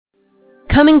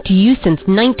Coming to you since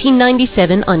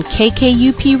 1997 on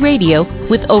KKUP Radio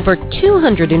with over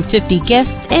 250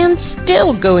 guests and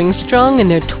still going strong in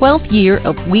their 12th year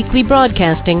of weekly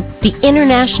broadcasting, the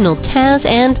International Taz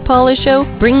and Paula Show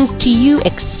brings to you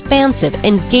expansive,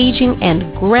 engaging, and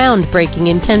groundbreaking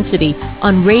intensity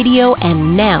on radio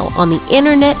and now on the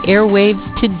Internet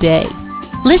airwaves today.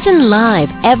 Listen live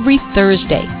every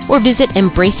Thursday or visit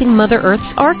Embracing Mother Earth's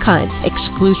archives,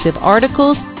 exclusive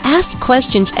articles, ask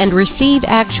questions, and receive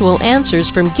actual answers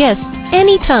from guests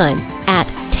anytime at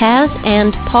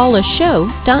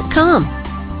TazandPaulaShow.com.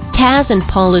 Taz and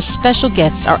Paula's special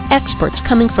guests are experts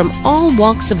coming from all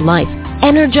walks of life,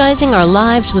 energizing our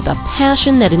lives with a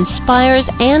passion that inspires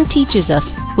and teaches us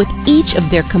with each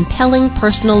of their compelling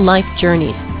personal life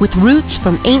journeys, with roots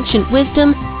from ancient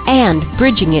wisdom and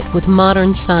bridging it with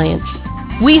modern science.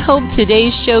 We hope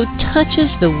today's show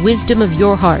touches the wisdom of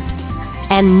your heart.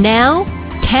 And now,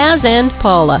 Taz and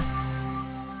Paula.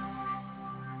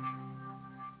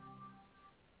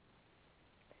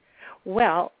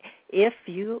 Well, if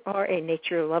you are a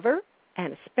nature lover,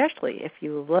 and especially if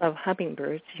you love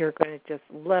hummingbirds, you're going to just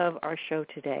love our show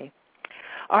today.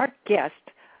 Our guest,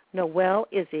 Noelle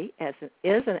Izzi,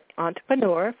 is an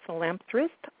entrepreneur,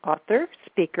 philanthropist, author,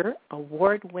 speaker,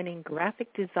 award-winning graphic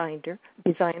designer,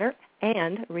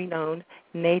 and renowned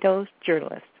NATO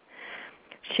journalist.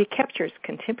 She captures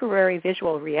contemporary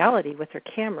visual reality with her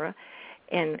camera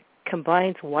and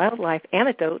combines wildlife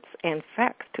anecdotes and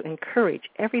facts to encourage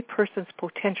every person's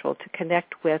potential to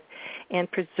connect with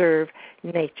and preserve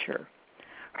nature.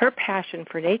 Her passion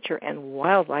for nature and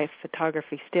wildlife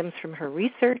photography stems from her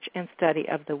research and study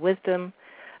of the wisdom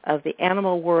of the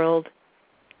animal world,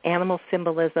 animal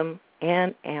symbolism,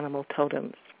 and animal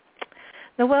totems.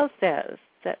 Noelle says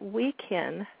that we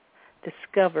can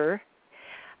discover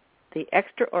the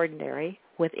extraordinary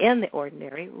within the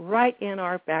ordinary right in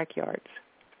our backyards.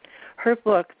 Her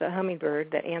book, The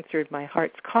Hummingbird That Answered My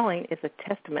Heart's Calling, is a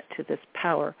testament to this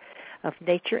power of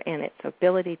nature and its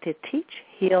ability to teach,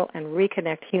 heal, and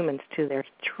reconnect humans to their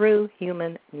true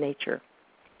human nature.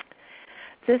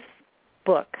 This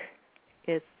book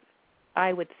is,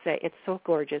 I would say, it's so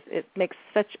gorgeous. It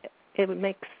would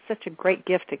make such a great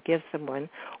gift to give someone,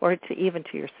 or to even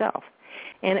to yourself.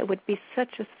 And it would be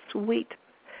such a sweet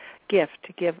gift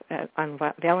to give on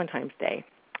Valentine's Day.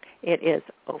 It is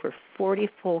over 40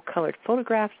 full-colored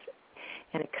photographs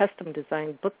and a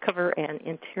custom-designed book cover and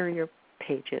interior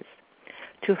pages.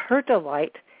 To her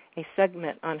delight, a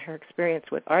segment on her experience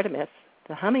with Artemis,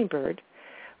 the hummingbird,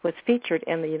 was featured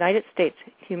in the United States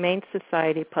Humane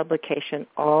Society publication,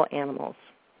 All Animals.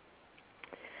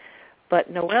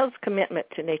 But Noelle's commitment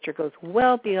to nature goes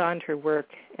well beyond her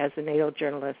work as a NATO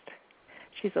journalist.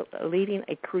 She's leading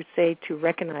a crusade to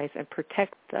recognize and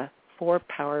protect the four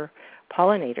power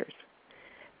pollinators: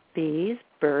 bees,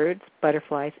 birds,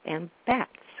 butterflies, and bats.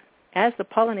 As the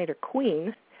pollinator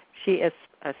queen, she is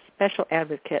a special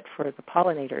advocate for the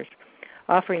pollinators,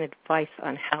 offering advice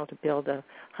on how to build a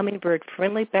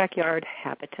hummingbird-friendly backyard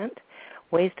habitat,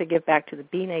 ways to give back to the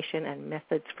bee nation, and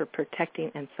methods for protecting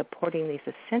and supporting these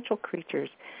essential creatures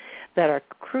that are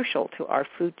crucial to our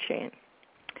food chain.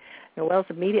 Noelle's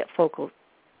immediate focus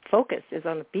is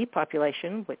on the bee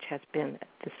population, which has been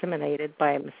disseminated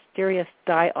by a mysterious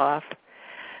die-off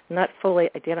not fully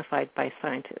identified by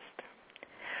scientists.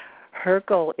 Her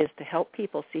goal is to help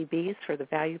people see bees for the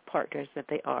valued partners that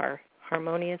they are,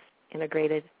 harmonious,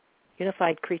 integrated,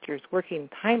 unified creatures working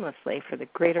timelessly for the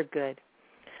greater good.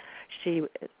 She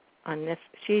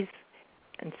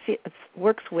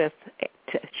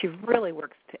really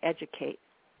works to educate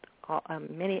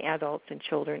many adults and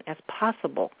children as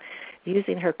possible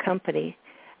using her company.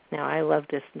 Now, I love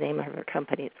this name of her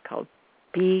company. It's called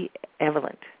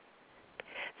Be-Evolent.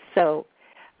 So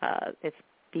it's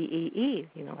BEE,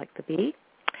 like the bee,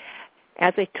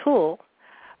 as a tool,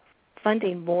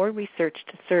 funding more research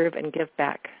to serve and give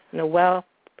back. Noelle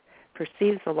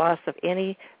perceives the loss of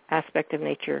any aspect of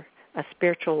nature, a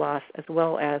spiritual loss as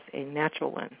well as a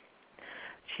natural one.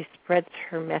 She spreads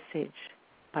her message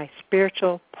by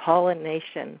spiritual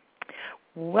pollination.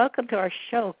 Welcome to our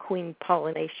show, Queen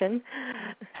Pollination.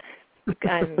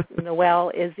 I'm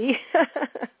Noelle Izzi.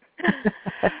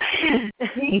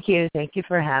 Thank you. Thank you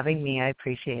for having me. I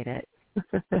appreciate it.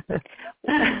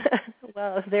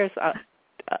 Well, there's a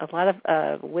lot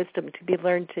of wisdom to be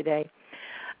learned today.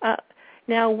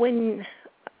 Now, when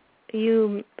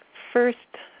you first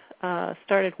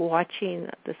started watching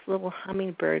this little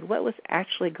hummingbird, what was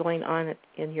actually going on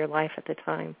in your life at the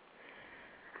time?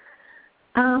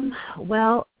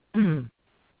 Well,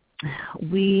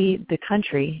 the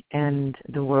country and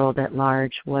the world at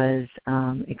large was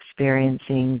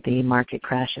experiencing the market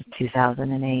crash of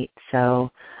 2008.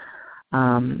 So,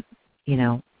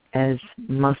 as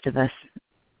most of us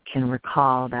can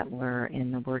recall that we're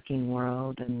in the working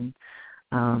world and,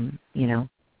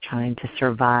 trying to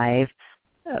survive,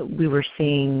 we were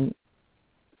seeing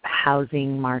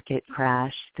housing market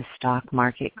crash, the stock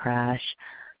market crash,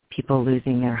 people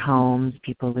losing their homes,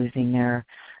 people losing their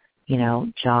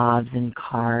jobs and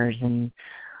cars. And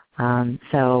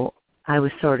so I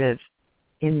was sort of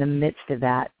in the midst of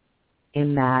that,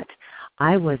 in that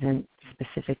I wasn't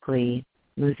specifically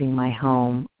losing my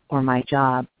home or my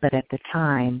job, but at the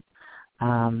time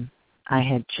I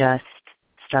had just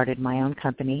started my own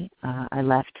company. I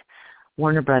left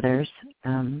Warner Brothers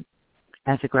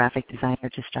as a graphic designer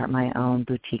to start my own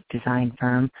boutique design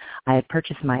firm. I had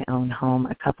purchased my own home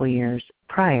a couple years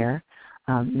prior,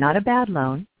 not a bad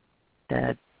loan,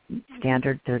 the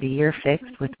standard 30-year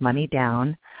fixed with money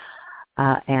down,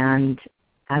 and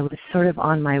I was sort of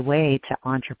on my way to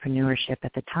entrepreneurship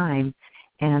at the time,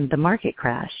 and the market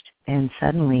crashed, and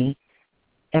suddenly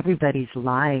everybody's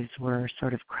lives were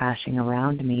sort of crashing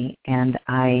around me, and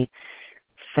I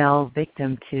fell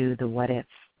victim to the what if.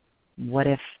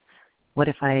 What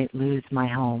if I lose my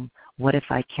home? What if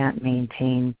I can't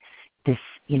maintain this,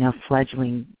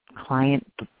 fledgling client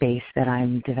base that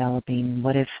I'm developing?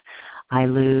 What if I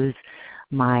lose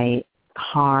my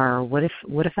car? What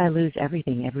if I lose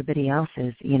everything, everybody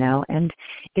else's, And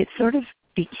it sort of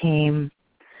became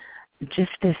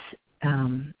just this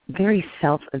very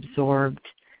self-absorbed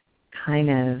kind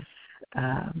of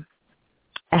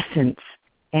essence.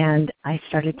 And I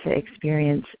started to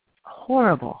experience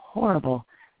horrible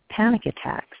panic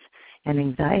attacks and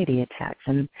anxiety attacks.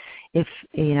 And if,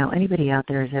 anybody out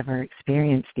there has ever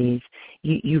experienced these,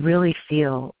 you really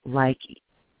feel like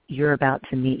you're about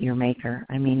to meet your maker.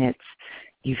 I mean,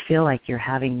 you feel like you're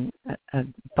having a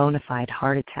bona fide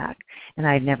heart attack. And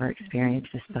I had never experienced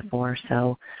this before.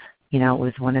 So, it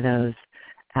was one of those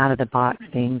out-of-the-box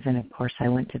things. And, of course, I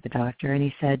went to the doctor, and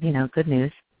he said, good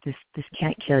news, this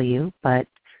can't kill you, but,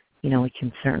 we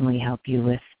can certainly help you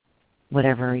with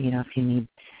whatever, if you need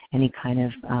any kind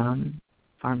of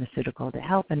pharmaceutical to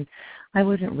help. And I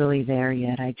wasn't really there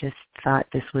yet. I just thought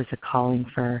this was a calling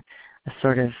for a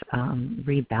sort of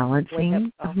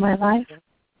rebalancing of my life.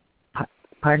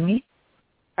 Pardon me?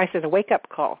 I said a wake-up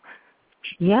call.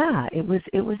 Yeah, it was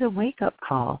a wake-up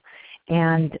call.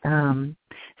 And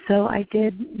so I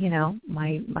did,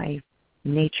 my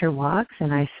nature walks,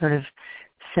 and I sort of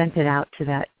sent it out to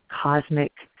that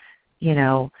cosmic,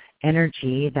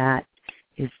 energy that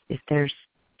is, if there's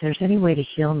any way to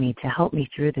heal me, to help me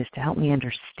through this, to help me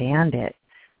understand it,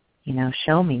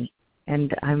 show me.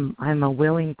 And I'm a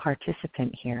willing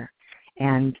participant here.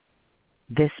 And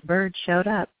this bird showed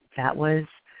up. That was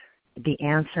the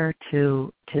answer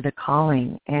to the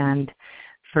calling. And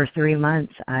for 3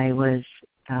 months, I was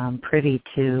privy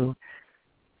to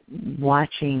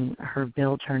watching her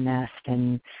build her nest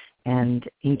and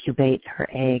incubate her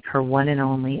egg, her one and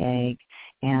only egg,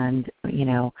 and,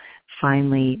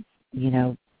 finally,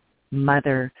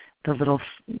 mother the little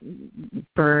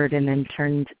bird and then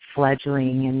turned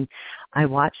fledgling. And I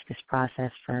watched this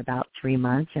process for about 3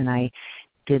 months, and I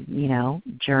did,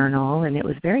 journal, and it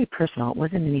was very personal. It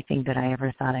wasn't anything that I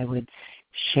ever thought I would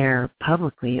share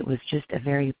publicly. It was just a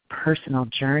very personal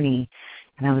journey,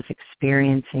 and I was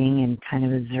experiencing and kind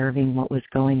of observing what was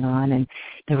going on, and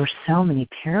there were so many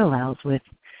parallels with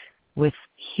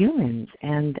humans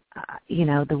and,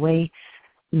 the way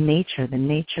the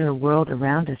nature world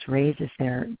around us raises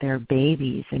their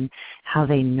babies and how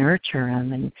they nurture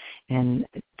them and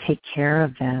take care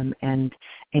of them and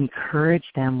encourage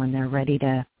them when they're ready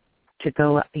to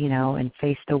go, and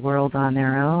face the world on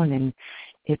their own. And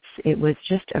it was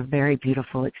just a very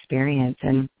beautiful experience.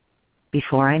 And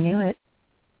before I knew it,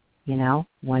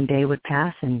 one day would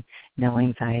pass and no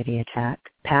anxiety attack,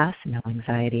 pass, no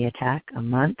anxiety attack, a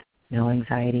month, no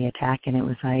anxiety attack. And it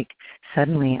was like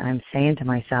suddenly I'm saying to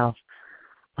myself,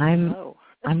 I'm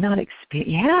not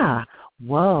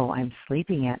I'm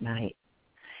sleeping at night.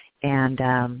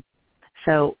 And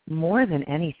so more than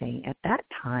anything, at that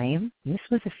time, and this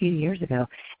was a few years ago,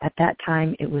 at that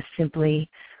time it was simply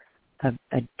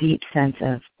a deep sense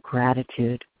of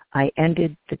gratitude. I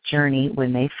ended the journey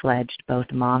when they fledged, both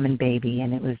mom and baby,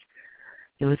 and it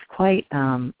was quite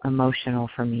emotional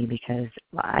for me because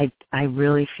I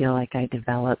really feel like I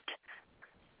developed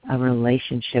a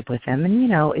relationship with them. And,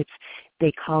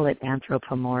 they call it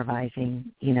anthropomorphizing,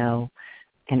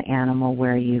 an animal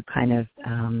where you kind of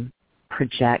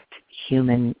project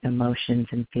human emotions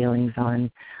and feelings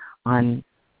on an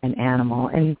animal.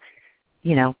 And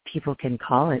people can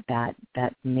call it that.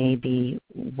 That may be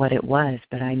what it was,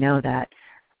 but I know that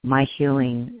my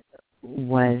healing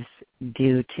was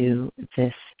due to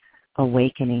this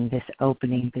awakening, this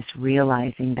opening, this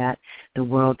realizing that the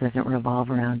world doesn't revolve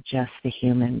around just the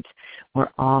humans.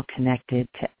 We're all connected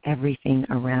to everything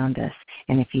around us.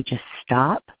 And if you just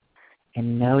stop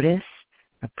and notice,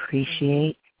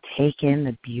 appreciate, take in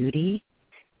the beauty,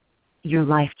 your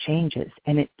life changes.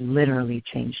 And it literally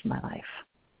changed my life.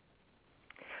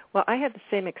 Well, I had the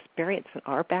same experience in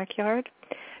our backyard.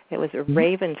 It was a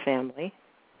raven family.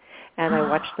 And I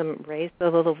watched them raise the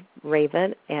little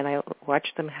raven, and I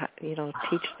watched them,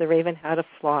 teach the raven how to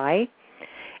fly.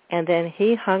 And then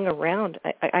he hung around.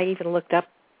 I even looked up,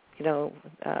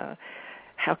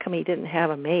 how come he didn't have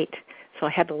a mate? So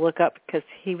I had to look up because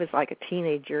he was like a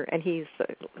teenager, and he's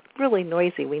really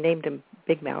noisy. We named him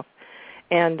Big Mouth.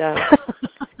 And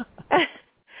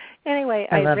anyway,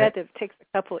 I read that it takes a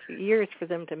couple of years for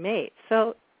them to mate.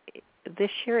 So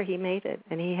this year he mated,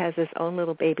 and he has his own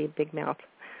little baby, Big Mouth.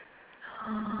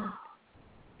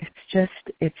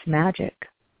 It's magic.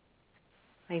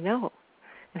 I know.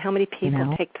 And how many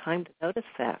people take time to notice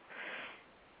that?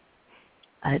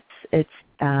 It's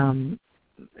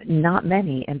not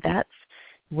many, and that's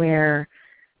where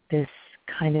this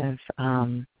kind of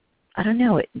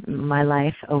my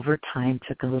life over time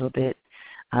took a little bit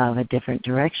of a different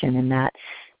direction, in that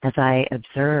as I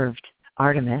observed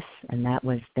Artemis, and that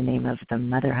was the name of the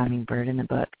mother hummingbird in the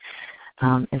book,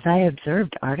 as I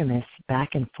observed Artemis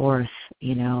back and forth,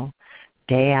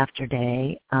 day after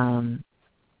day,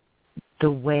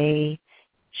 the way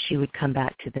she would come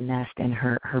back to the nest and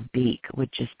her beak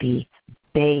would just be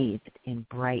bathed in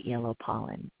bright yellow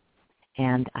pollen.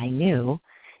 And I knew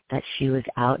that she was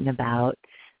out and about,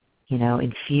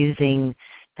 infusing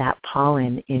that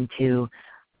pollen into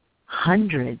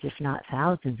hundreds, if not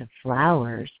thousands, of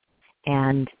flowers.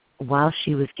 And while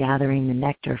she was gathering the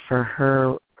nectar for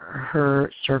her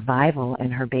survival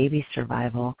and her baby's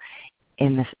survival,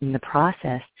 in the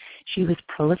process, she was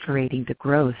proliferating the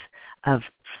growth of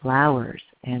flowers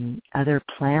and other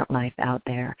plant life out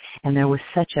there. And there was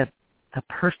such a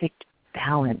perfect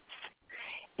balance.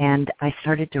 And I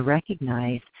started to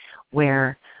recognize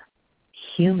where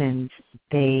humans,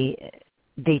 they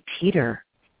teeter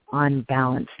on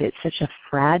balance. It's such a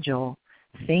fragile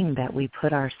thing that we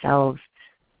put ourselves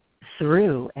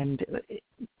through, and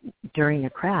during a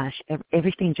crash,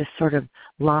 everything just sort of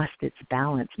lost its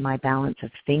balance, my balance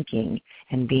of thinking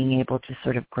and being able to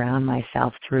sort of ground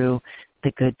myself through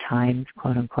the good times,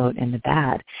 quote unquote, and the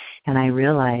bad. And I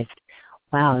realized,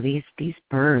 wow, these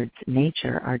birds,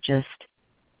 nature, are just,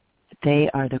 they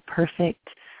are the perfect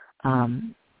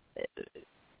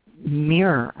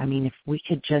mirror. I mean, if we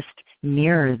could just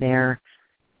mirror their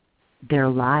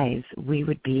lives, we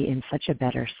would be in such a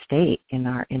better state in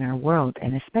our world,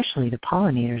 and especially the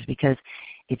pollinators, because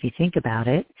if you think about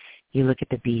it, you look at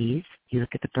the bees, you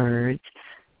look at the birds,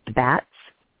 the bats,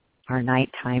 our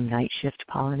nighttime night shift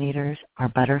pollinators, our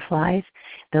butterflies,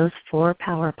 those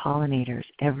 4-power pollinators,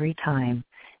 every time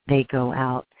they go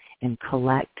out and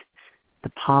collect the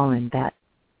pollen that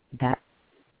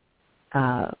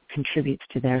contributes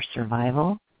to their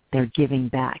survival, they're giving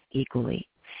back equally.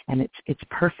 And it's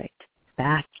perfect,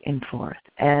 back and forth,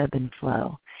 ebb and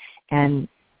flow. And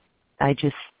I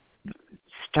just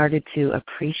started to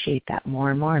appreciate that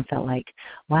more and more, and felt like,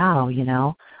 wow,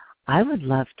 I would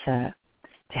love to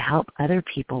help other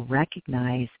people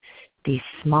recognize these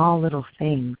small little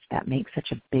things that make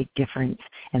such a big difference.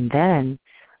 And then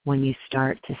when you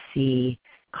start to see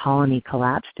colony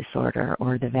collapse disorder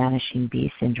or the vanishing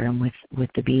bee syndrome with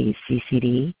the bees,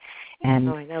 CCD, and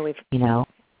I know we've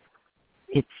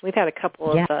had a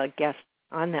couple of guests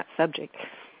on that subject.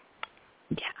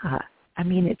 Yeah, I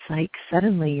mean, it's like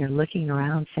suddenly you're looking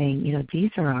around saying,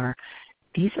 these are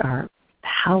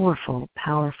powerful,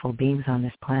 powerful beings on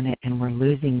this planet, and we're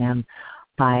losing them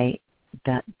by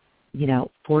the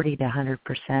 40 to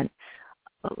 100%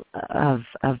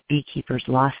 of beekeepers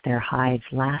lost their hives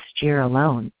last year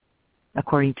alone,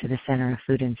 according to the Center of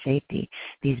Food and Safety.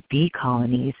 These bee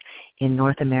colonies in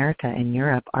North America and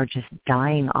Europe are just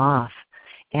dying off.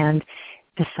 And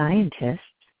the scientists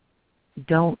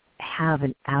don't have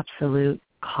an absolute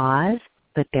cause,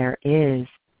 but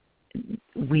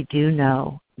we do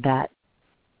know that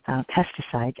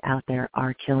pesticides out there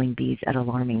are killing bees at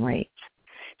alarming rates.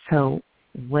 So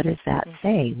what does that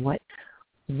say?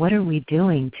 What are we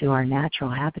doing to our natural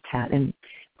habitat? And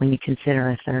when you consider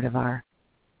a third of our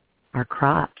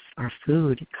crops, our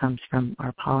food comes from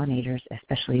our pollinators,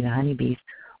 especially the honeybees,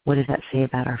 what does that say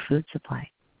about our food supply?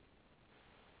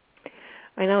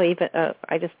 I know. Even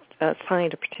I just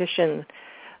signed a petition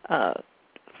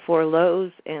for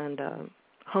Lowe's and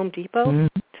Home Depot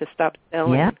to stop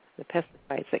selling the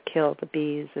pesticides that kill the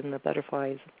bees and the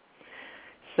butterflies.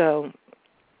 So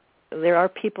there are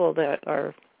people that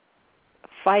are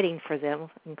fighting for them,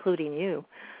 including you.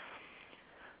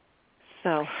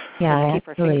 So I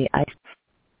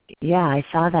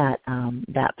saw that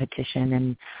that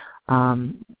petition,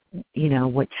 and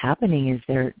what's happening is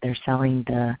they're selling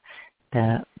the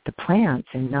plants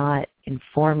and not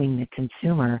informing the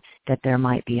consumer that there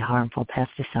might be harmful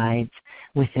pesticides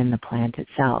within the plant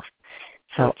itself.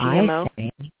 So GMO? I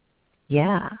say,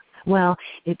 well,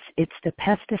 it's the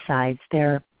pesticides.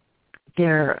 They're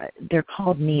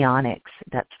called neonics.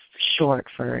 That's short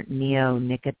for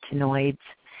neonicotinoids.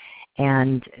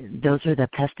 And those are the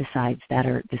pesticides that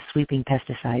are the sweeping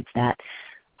pesticides that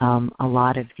a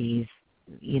lot of these,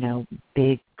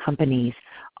 big companies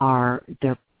are,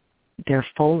 their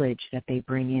foliage that they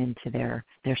bring into their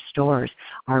stores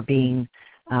are being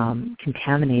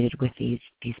contaminated with these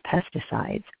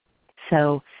pesticides.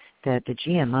 So the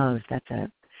GMOs, that's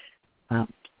a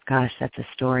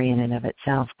story in and of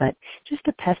itself. But just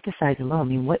the pesticides alone, I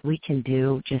mean, what we can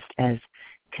do just as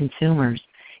consumers,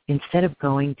 instead of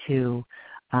going to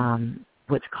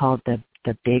what's called the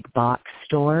big box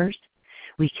stores,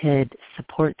 we could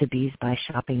support the bees by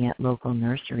shopping at local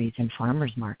nurseries and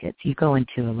farmers markets. You go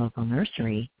into a local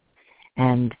nursery,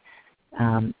 and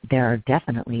there are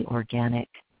definitely organic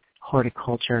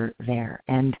horticulture there.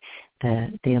 And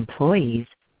the employees,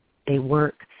 they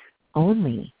work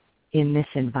only in this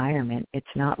environment.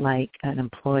 It's not like an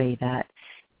employee that,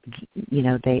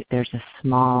 there's a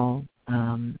small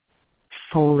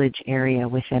foliage area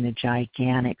within a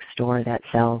gigantic store that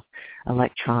sells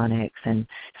electronics and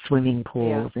swimming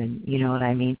pools and you know what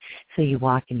I mean. So you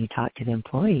walk and you talk to the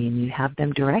employee and you have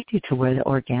them direct you to where the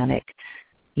organic,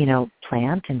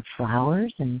 plant and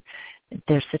flowers, and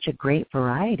there's such a great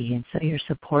variety, and so you're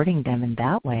supporting them in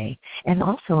that way. And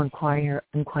also inquire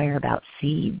about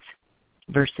seeds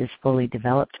versus fully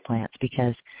developed plants,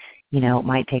 because, it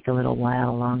might take a little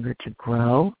while longer to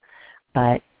grow,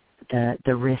 but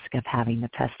the risk of having the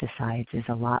pesticides is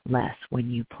a lot less when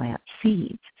you plant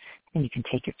seeds. And you can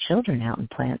take your children out and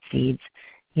plant seeds,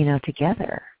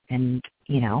 together, and,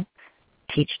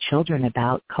 teach children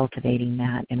about cultivating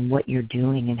that and what you're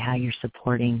doing and how you're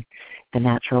supporting the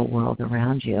natural world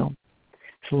around you.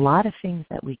 There's a lot of things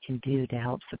that we can do to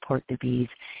help support the bees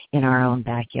in our own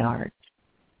backyard.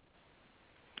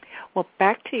 Well,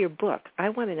 back to your book. I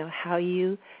want to know how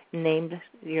you named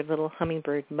your little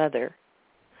hummingbird mother,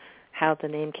 how the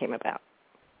name came about.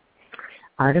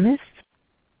 Artemis?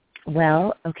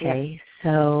 Well, okay,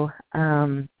 so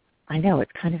I know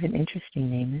it's kind of an interesting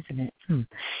name, isn't it?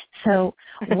 So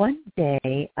one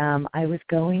day I was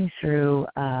going through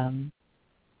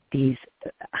these,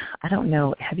 I don't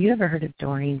know, have you ever heard of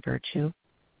Doreen Virtue?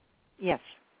 Yes.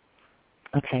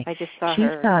 Okay. I just saw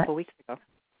her a couple weeks ago.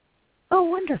 Oh,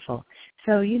 wonderful.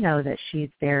 So you know that she's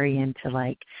very into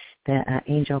like the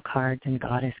angel cards and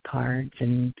goddess cards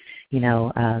and,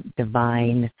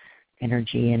 divine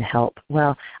energy and help.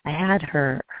 Well, I had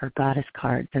her goddess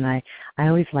cards, and I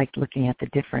always liked looking at the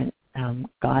different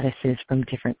goddesses from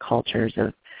different cultures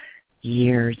of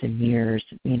years and years,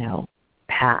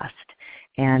 past.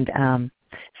 And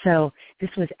so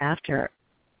this was after,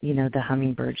 the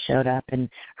hummingbird showed up, and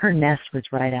her nest was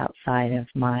right outside of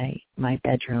my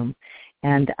bedroom.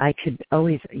 And I could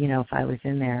always, if I was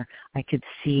in there, I could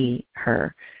see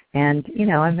her. And,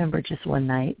 I remember just one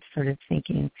night sort of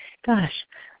thinking, gosh,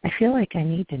 I feel like I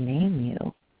need to name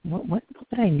you. What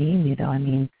would I name you, though? I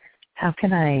mean, how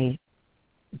can I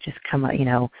just come up,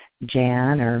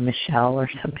 Jan or Michelle or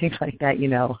something like that,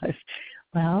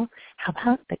 Well, how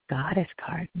about the goddess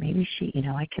card? Maybe she,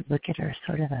 I could look at her as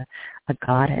sort of a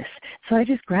goddess. So I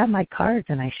just grabbed my cards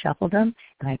and I shuffled them,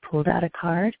 and I pulled out a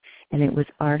card, and it was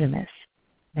Artemis.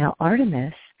 Now,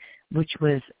 Artemis, which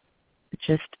was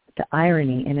just the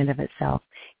irony in and of itself,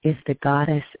 is the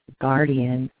goddess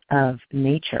guardian of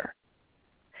nature.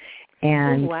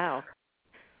 And wow.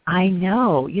 I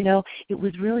know, it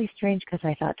was really strange because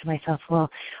I thought to myself, well,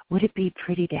 would it be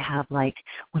pretty to have like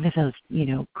one of those,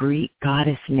 Greek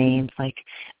goddess names like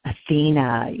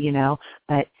Athena,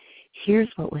 But here's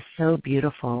what was so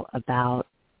beautiful about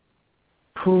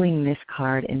pulling this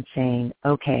card and saying,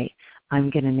 okay, I'm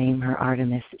going to name her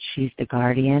Artemis, she's the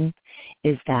guardian,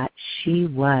 is that she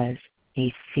was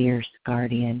a fierce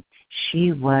guardian.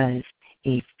 She was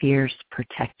a fierce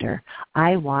protector.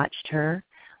 I watched her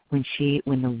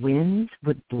when the winds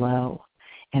would blow.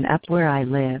 And up where I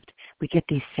lived, we get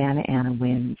these Santa Ana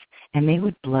winds, and they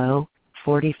would blow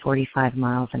 40, 45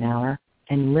 miles an hour.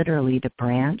 And literally the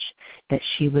branch that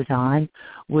she was on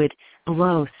would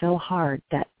blow so hard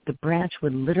that the branch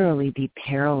would literally be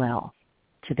parallel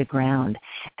to the ground.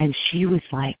 And she was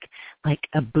like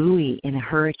a buoy in a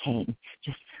hurricane,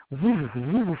 just,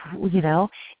 you know,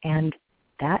 and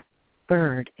that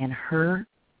bird and her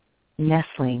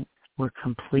nestling were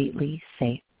completely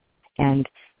safe. And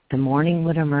the morning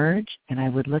would emerge, and I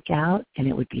would look out, and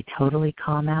it would be totally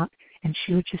calm out, and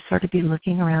she would just sort of be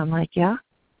looking around like, yeah,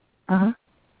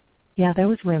 yeah, there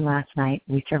was wind last night.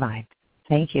 We survived.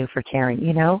 Thank you for caring,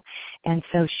 you know. And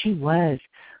so she was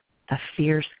a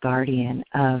fierce guardian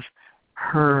of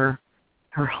her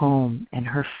home and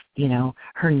her, you know,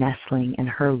 her nestling and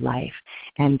her life,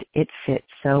 and it fit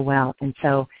so well, and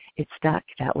so it stuck.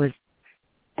 That was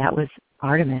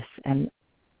Artemis, and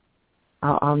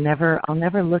I'll never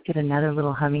look at another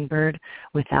little hummingbird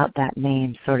without that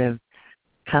name sort of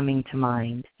coming to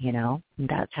mind, you know. And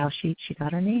that's how she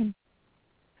got her name.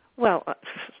 Well,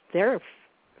 they're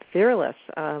fearless.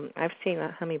 I've seen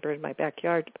a hummingbird in my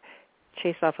backyard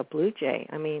chase off a blue jay.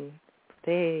 I mean,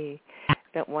 they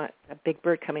don't want a big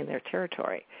bird coming in their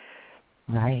territory.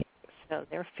 Right. So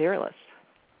they're fearless.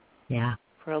 Yeah.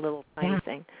 For a little tiny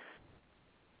thing.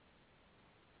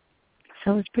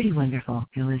 So it was pretty wonderful.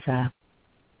 It was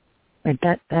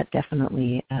that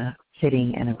definitely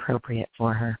fitting and appropriate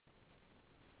for her.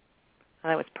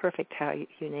 That was perfect how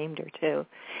you named her too.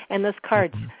 And those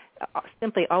cards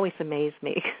simply always amaze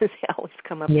me because they always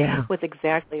come up with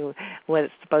exactly what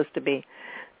it's supposed to be.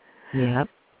 Yep,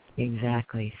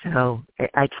 exactly. So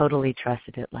I totally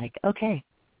trusted it. Like, okay,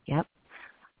 yep.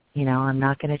 You know, I'm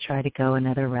not going to try to go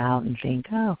another route and think,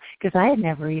 because I had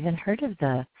never even heard of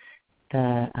the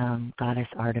goddess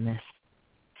Artemis.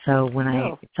 So when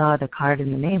I saw the card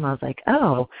in the name, I was like,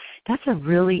 oh, that's a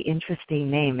really interesting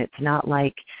name. It's not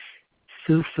like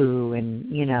foo-foo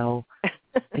and, you know,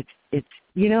 it's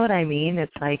you know what I mean?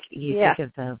 It's like you think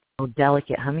of the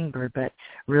delicate hummingbird, but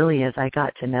really as I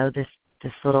got to know this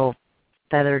little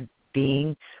feathered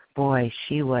being, boy,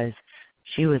 she was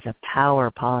a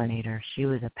power pollinator. She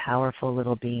was a powerful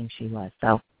little being, she was.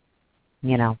 So,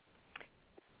 you know,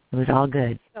 it was all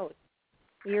good. So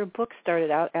your book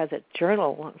started out as a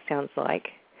journal, it sounds like.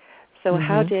 So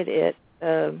how did it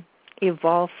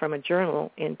evolve from a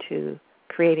journal into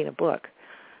creating a book?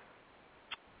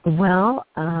 Well,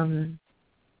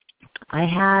 I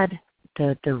had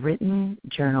the written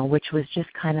journal, which was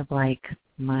just kind of like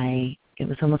it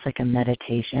was almost like a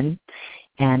meditation.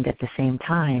 And at the same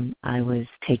time, I was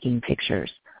taking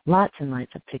pictures, lots and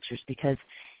lots of pictures, because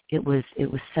it was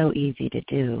so easy to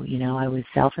do. You know, I was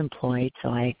self-employed, so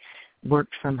I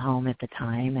worked from home at the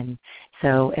time. And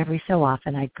so every so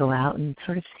often I'd go out and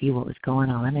sort of see what was going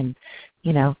on and,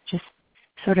 you know, just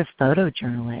sort of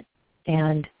photojournal it.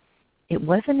 And it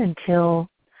wasn't until,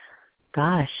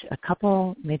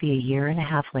 maybe a year and a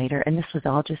half later, and this was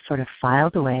all just sort of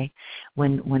filed away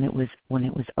when it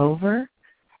was over,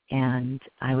 and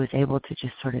I was able to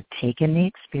just sort of take in the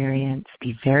experience,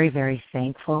 be very, very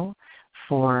thankful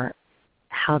for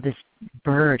how this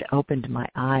bird opened my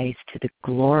eyes to the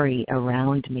glory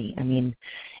around me. I mean,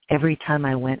 every time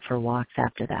I went for walks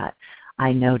after that,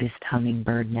 I noticed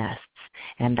hummingbird nests,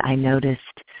 and I noticed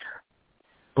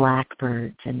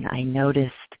blackbirds, and I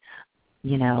noticed,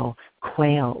 you know,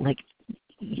 quail. Like,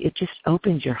 it just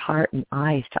opens your heart and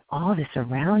eyes to all this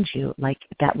around you. Like,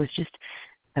 that was just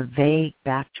a vague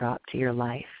backdrop to your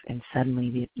life, and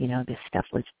suddenly, you know, this stuff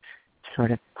was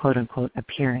sort of, quote unquote,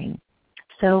 appearing.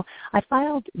 So I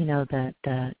filed, you know,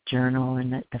 the journal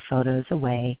and the photos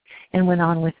away and went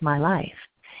on with my life.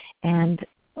 And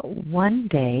one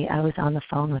day I was on the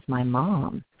phone with my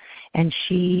mom, and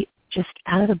she just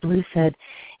out of the blue said,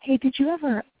 hey, did you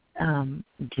ever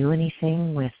do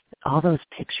anything with all those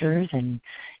pictures and,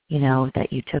 you know,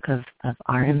 that you took of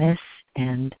Artemis?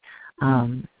 And,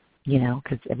 you know,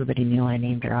 because everybody knew I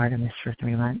named her Artemis for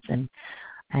 3 months. And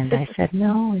I said,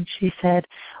 no. And she said,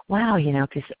 wow, you know,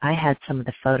 because I had some of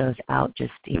the photos out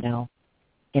just, you know,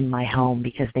 in my home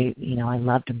because they, you know, I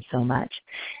loved them so much.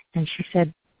 And she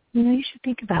said, you know, you should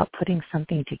think about putting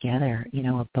something together, you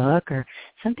know, a book or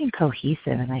something cohesive.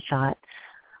 And I thought,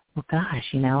 well, gosh,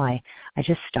 you know, I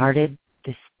just started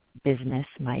this business,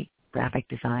 my graphic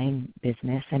design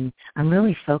business, and I'm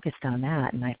really focused on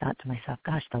that. And I thought to myself,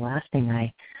 gosh, the last thing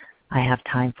I have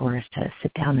time for is to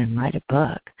sit down and write a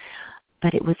book.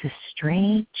 But it was a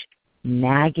strange,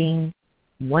 nagging,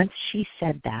 once she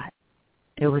said that,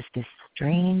 there was this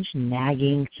strange,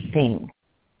 nagging thing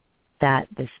that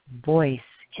this voice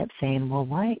kept saying, well,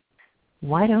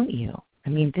 why don't you? I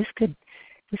mean, this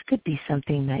could be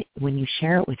something that when you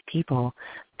share it with people,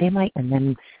 they might, and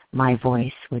then my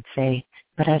voice would say,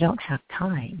 but I don't have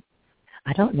time.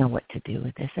 I don't know what to do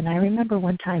with this. And I remember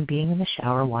one time being in the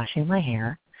shower washing my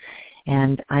hair,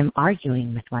 and I'm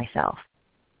arguing with myself.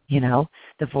 You know,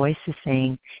 the voice is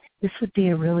saying, this would be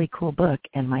a really cool book,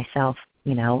 and myself,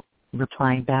 you know,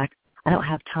 replying back, I don't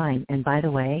have time. And by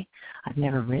the way, I've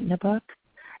never written a book,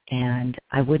 and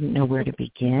I wouldn't know where to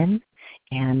begin.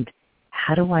 And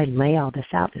how do I lay all this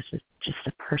out? This was just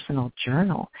a personal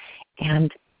journal.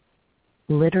 And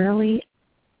literally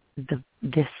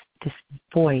this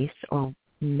voice or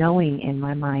knowing in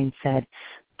my mind said,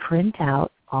 print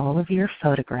out all of your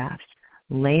photographs,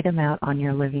 lay them out on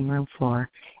your living room floor,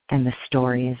 and the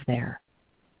story is there.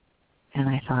 And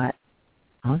I thought,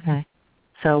 okay.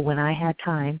 So when I had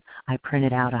time, I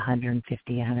printed out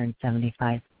 150,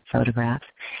 175 photographs,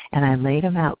 and I laid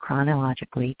them out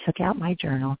chronologically, took out my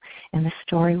journal, and the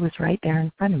story was right there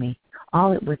in front of me.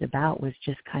 All it was about was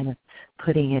just kind of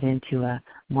putting it into a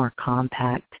more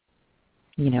compact,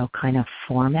 you know, kind of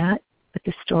format, but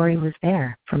the story was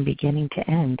there from beginning to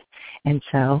end. And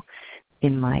so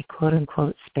in my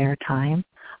quote-unquote spare time,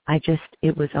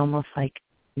 it was almost like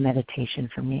meditation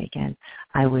for me again.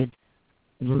 I would,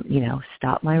 you know,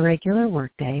 stop my regular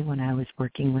work day when I was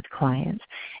working with clients,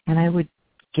 and I would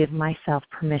give myself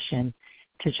permission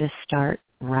to just start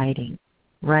writing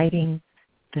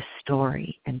the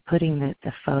story and putting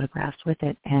the photographs with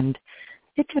it. And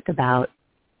it took about,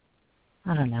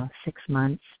 6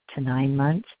 months to 9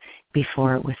 months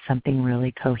before it was something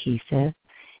really cohesive.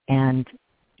 And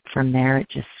from there, it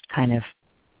just kind of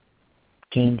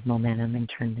gained momentum and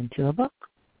turned into a book.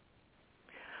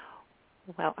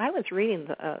 Well, I was reading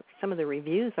some of the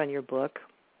reviews on your book,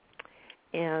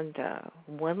 and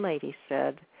one lady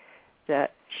said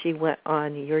that she went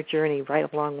on your journey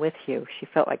right along with you. She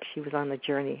felt like she was on the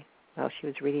journey while she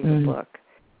was reading the book,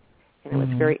 and it was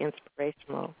very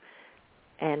inspirational.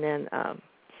 And then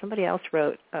somebody else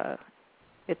wrote,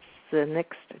 it's the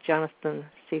next Jonathan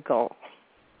Seagull.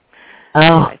 Oh.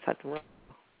 And I thought, well,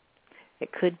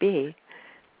 it could be.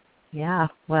 Yeah,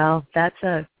 well, that's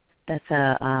a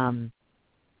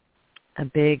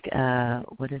big,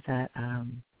 what is that,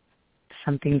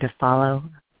 something to follow,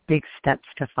 big steps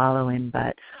to follow in,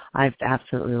 but I've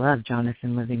absolutely loved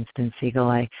Jonathan Livingston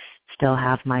Seagull. I still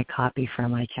have my copy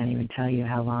from, I can't even tell you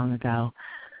how long ago,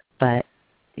 but,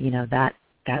 you know, that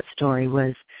story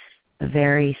was a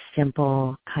very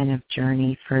simple kind of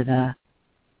journey for the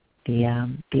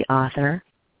author,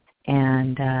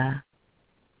 and,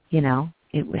 you know,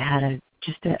 it had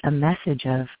just a message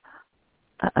of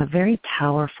a very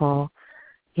powerful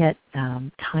yet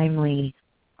timely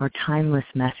or timeless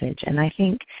message. And I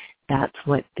think that's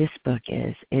what this book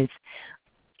is.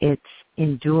 It's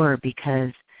endure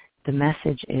because the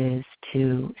message is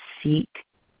to seek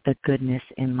the goodness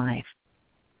in life.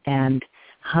 And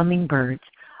hummingbirds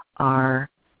are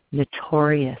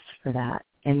notorious for that.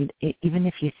 And even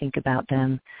if you think about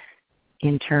them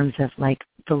in terms of like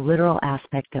the literal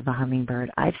aspect of a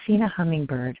hummingbird, I've seen a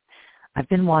hummingbird. I've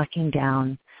been walking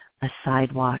down a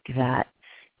sidewalk that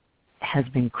has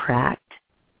been cracked,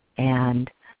 and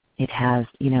it has,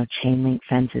 you know, chain link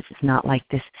fences. It's not like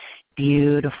this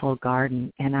beautiful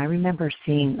garden. And I remember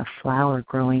seeing a flower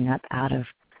growing up out of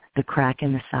the crack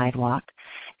in the sidewalk,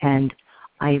 and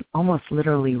I almost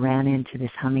literally ran into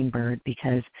this hummingbird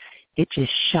because it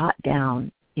just shot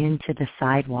down into the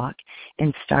sidewalk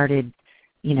and started,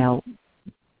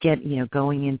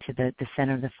 going into the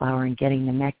center of the flower and getting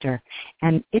the nectar.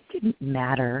 And it didn't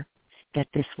matter that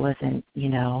this wasn't,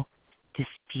 this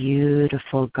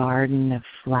beautiful garden of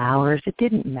flowers. It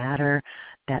didn't matter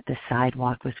that the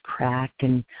sidewalk was cracked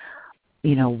and,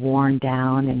 worn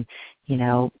down and,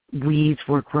 weeds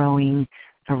were growing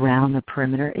around the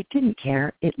perimeter. It didn't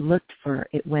care. It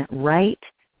went right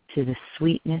to the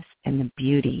sweetness and the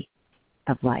beauty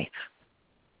of life,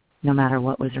 no matter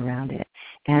what was around it.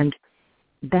 And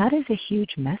that is a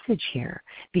huge message here,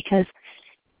 because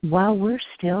while we're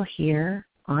still here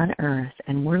on Earth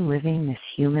and we're living this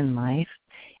human life,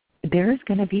 there's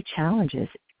going to be challenges.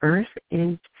 Earth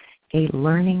is a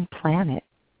learning planet.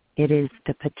 It is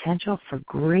the potential for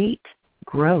great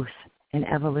growth and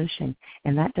evolution,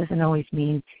 and that doesn't always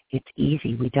mean it's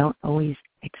easy. We don't always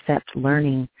accept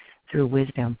learning through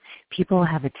wisdom. People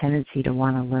have a tendency to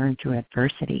want to learn through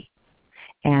adversity.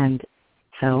 And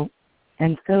so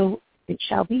it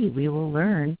shall be. We will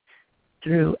learn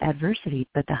through adversity.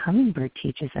 But the hummingbird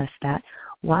teaches us that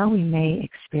while we may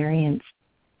experience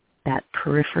that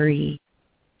periphery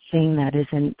thing that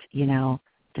isn't,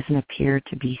 doesn't appear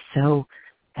to be so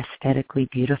aesthetically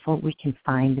beautiful, we can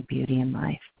find the beauty in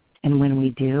life. And when we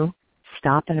do,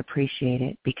 stop and appreciate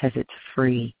it because it's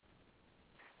free.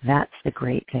 That's the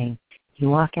great thing. You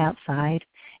walk outside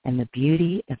And the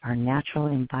beauty of our natural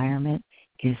environment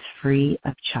is free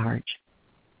of charge.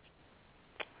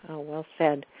 Oh, well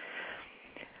said.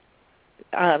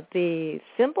 The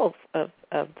symbol of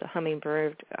the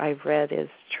hummingbird I've read is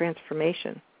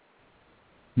transformation.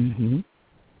 Mm-hmm.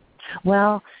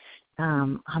 Well,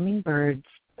 hummingbirds,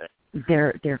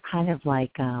 they're kind of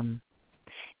like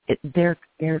they're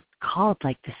called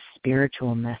like the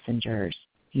spiritual messengers.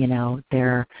 You know,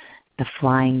 they're the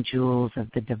flying jewels of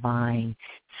the divine.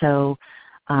 So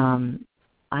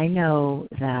I know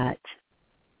that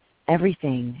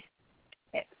everything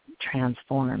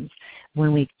transforms.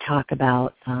 When we talk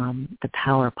about the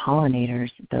power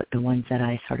pollinators, the ones that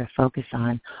I sort of focus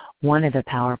on, one of the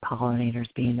power pollinators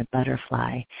being the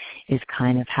butterfly is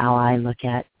kind of how I look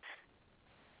at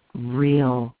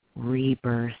real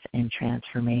rebirth and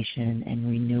transformation and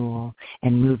renewal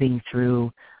and moving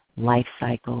through life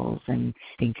cycles, and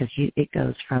because it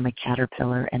goes from a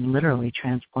caterpillar and literally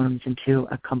transforms into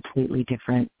a completely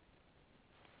different,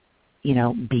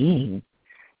 being.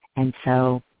 And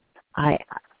so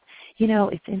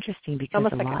it's interesting because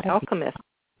almost a like lot an alchemist.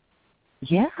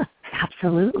 Yeah,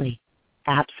 absolutely.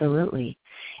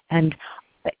 And,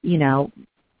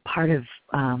 part of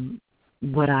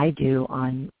what I do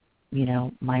on,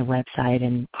 my website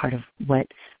and part of what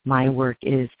my work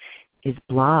is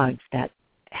blogs that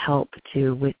help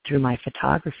through my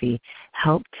photography,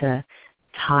 help to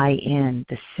tie in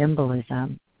the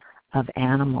symbolism of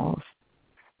animals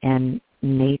and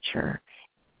nature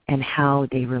and how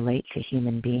they relate to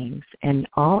human beings. And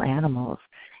all animals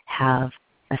have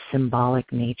a symbolic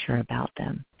nature about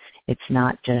them. It's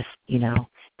not just,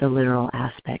 the literal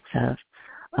aspects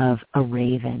of a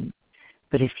raven,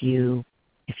 but if you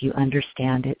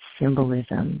understand its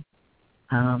symbolism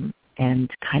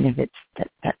and kind of its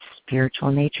that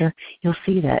spiritual nature, you'll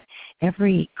see that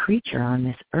every creature on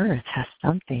this earth has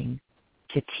something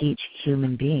to teach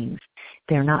human beings.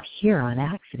 They're not here on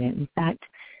accident. In fact,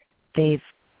 they've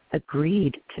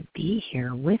agreed to be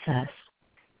here with us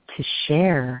to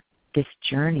share this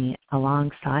journey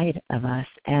alongside of us.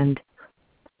 And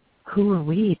who are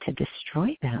we to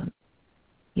destroy them?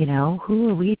 Who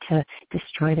are we to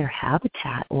destroy their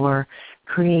habitat or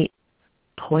create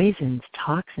poisons,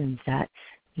 toxins that,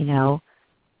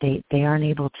 they aren't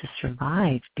able to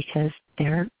survive because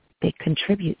they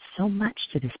contribute so much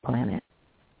to this planet,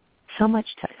 so much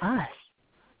to us.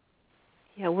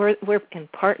 Yeah, we're in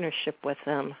partnership with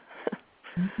them.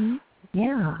 Mm-hmm.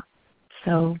 Yeah.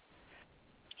 So,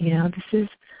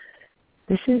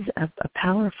 this is a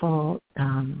powerful,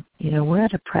 we're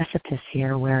at a precipice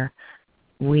here where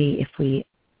if we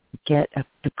get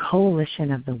the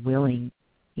coalition of the willing,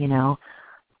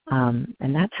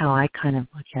 and that's how I kind of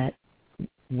look at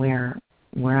where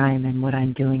I'm and what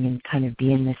I'm doing and kind of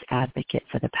being this advocate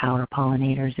for the power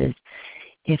pollinators is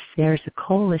if there's a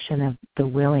coalition of the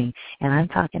willing, and I'm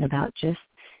talking about just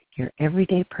your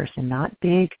everyday person, not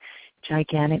big,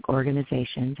 gigantic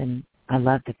organizations, and I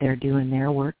love that they're doing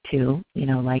their work too,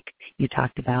 like you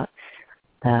talked about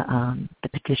the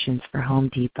petitions for Home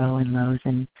Depot and Lowe's,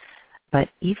 but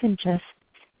even just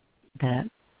the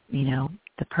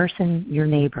person, your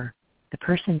neighbor, the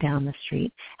person down the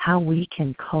street, how we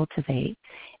can cultivate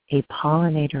a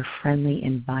pollinator-friendly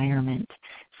environment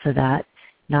so that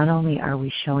not only are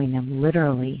we showing them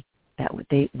literally that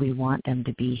we want them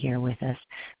to be here with us,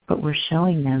 but we're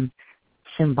showing them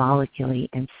symbolically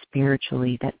and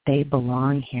spiritually that they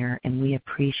belong here and we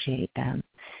appreciate them.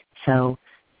 So,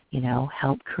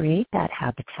 help create that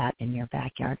habitat in your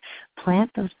backyard.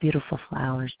 Plant those beautiful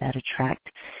flowers that attract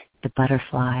the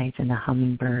butterflies and the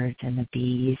hummingbirds and the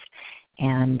bees.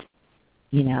 And,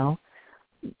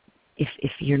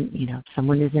 if you're,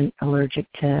 someone isn't allergic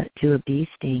to a bee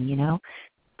sting,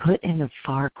 put in the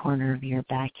far corner of your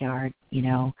backyard,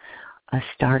 a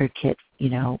starter kit,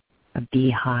 a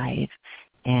beehive.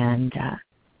 And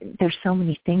there's so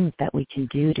many things that we can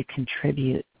do to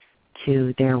contribute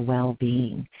to their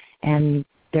well-being. And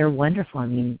they're wonderful. I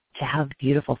mean, to have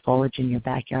beautiful foliage in your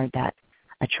backyard that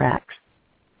attracts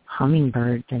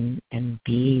hummingbirds and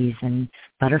bees and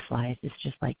butterflies is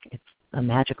just like it's a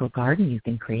magical garden you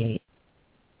can create.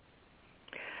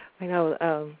 I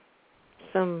know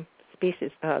some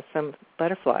species, some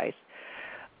butterflies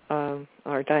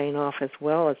are dying off as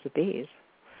well as the bees.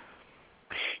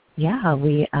 Yeah,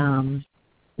 we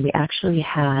actually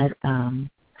had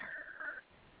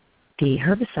the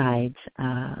herbicides.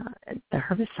 The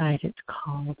herbicide is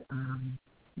called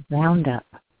Roundup.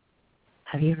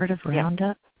 Have you heard of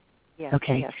Roundup? Yeah.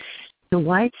 Okay. Yes. The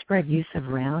widespread use of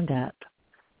Roundup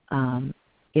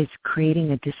is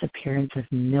creating a disappearance of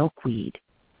milkweed,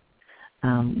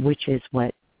 which is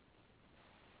what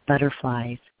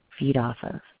butterflies feed off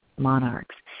of,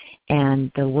 monarchs.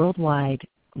 And the Worldwide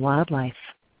Wildlife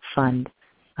Fund,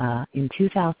 in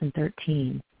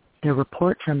 2013, the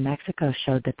report from Mexico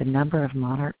showed that the number of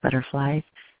monarch butterflies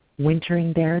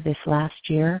wintering there this last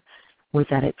year was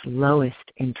at its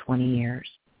lowest in 20 years.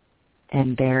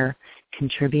 And they're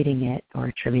attributing it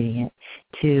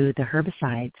to the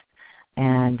herbicides.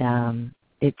 And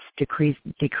it's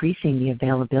decreasing the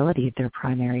availability of their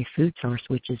primary food source,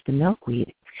 which is the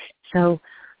milkweed. So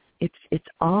it's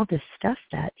all this stuff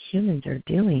that humans are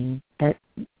doing that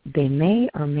they may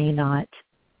or may not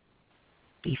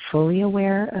be fully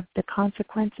aware of the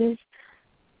consequences,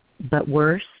 but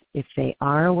worse, if they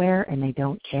are aware and they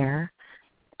don't care,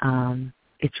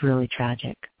 it's really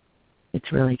tragic.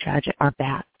 It's really tragic. Our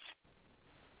bats,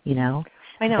 I know.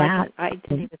 Bats, I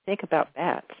didn't even think about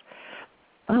bats.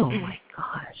 Oh, my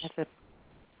gosh.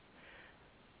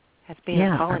 As being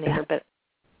a pollinator, but...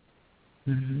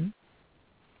 Mm-hmm.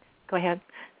 Go ahead.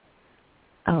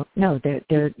 Oh no,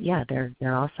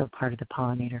 they're also part of the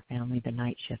pollinator family, the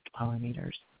night shift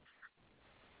pollinators.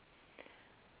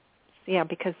 Yeah,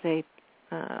 because they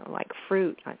like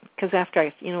fruit. Because after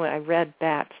I read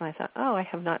bats, and I thought, I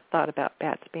have not thought about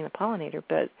bats being a pollinator,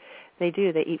 but they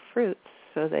do. They eat fruits,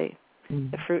 so the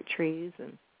fruit trees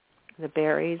and the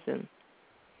berries, and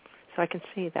so I can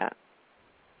see that.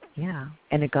 Yeah,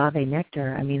 and agave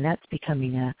nectar. I mean, that's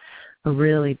becoming a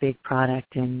really big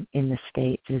product in the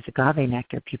States is agave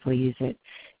nectar. People use it,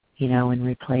 in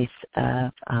replace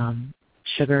of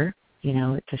sugar.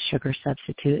 It's a sugar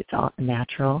substitute. It's all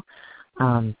natural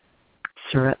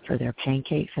syrup for their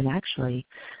pancakes. And actually,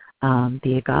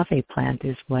 the agave plant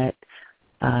is what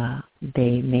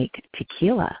they make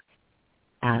tequila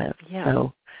out of. Yeah.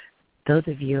 So those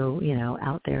of you,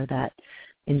 out there that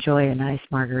enjoy a nice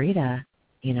margarita,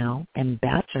 and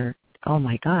bats are, oh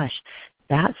my gosh,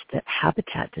 that's the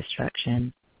habitat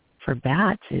destruction for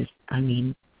bats is,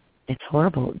 it's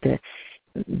horrible.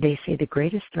 They say the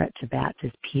greatest threat to bats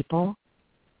is people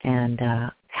and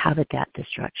habitat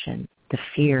destruction, the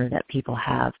fear that people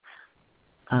have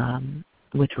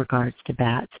with regards to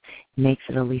bats makes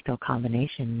it a lethal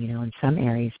combination. In some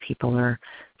areas people are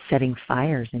setting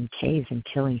fires in caves and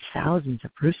killing thousands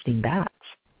of roosting bats.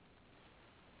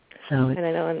 So and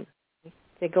I know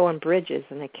they go on bridges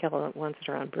and they kill the ones that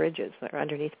are on bridges, that are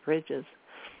underneath bridges.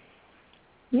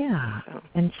 Yeah,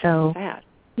 and so sad.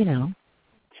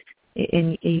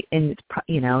 And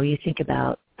you think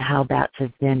about how bats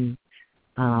have been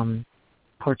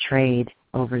portrayed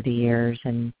over the years,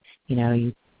 and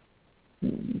you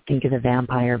think of the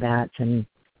vampire bats, and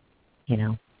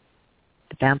the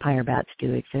vampire bats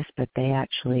do exist, but they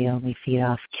actually only feed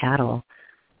off cattle,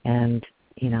 and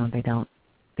they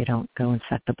don't go and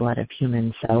suck the blood of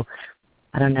humans. So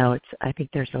I don't know. I think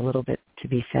there's a little bit to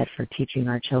be said for teaching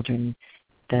our children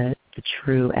the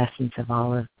true essence of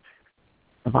all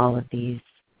of these,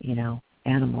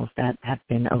 animals that have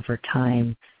been over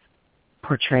time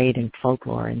portrayed in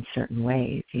folklore in certain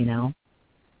ways.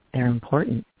 They're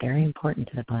important, very important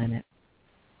to the planet.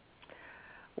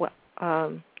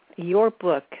 Well, your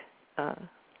book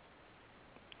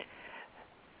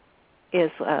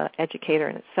is educator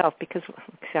in itself, because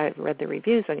I read the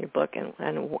reviews on your book,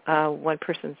 and one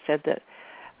person said that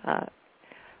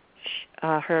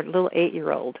her little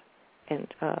 8-year-old and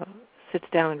sits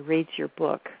down and reads your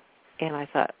book, and I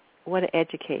thought, what an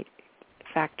educate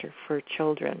factor for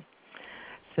children.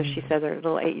 So she said her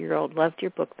little 8-year-old loved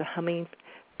your book, The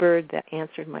Hummingbird That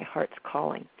Answered My Heart's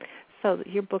Calling. So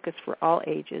your book is for all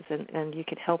ages, and you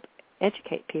can help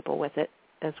educate people with it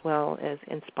as well as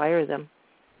inspire them.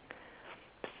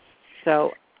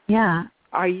 So, yeah,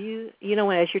 are you,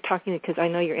 as you're talking, because I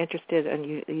know you're interested and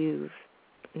you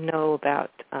know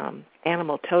about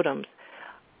animal totems,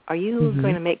 are you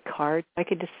going to make cards? I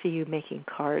could just see you making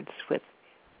cards with,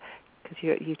 because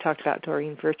you talked about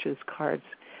Doreen Virtue's cards,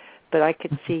 but I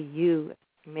could see you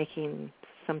making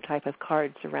some type of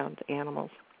cards around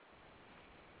animals.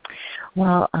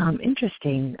 Well,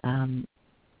 interesting.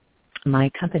 My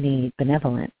company,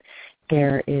 Benevolent,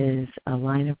 there is a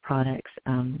line of products.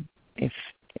 If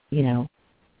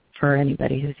for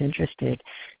anybody who's interested,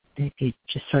 if you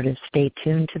just sort of stay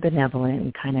tuned to Benevolent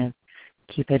and kind of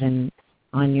keep it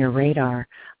on your radar,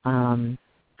 I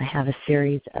have a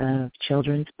series of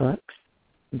children's books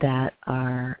that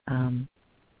are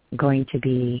going to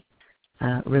be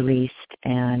released,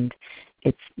 and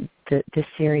this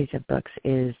series of books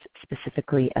is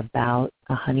specifically about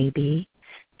a honeybee,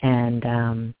 and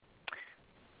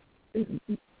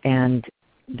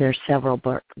there's several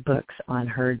books on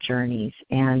her journeys.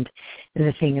 And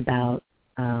the thing about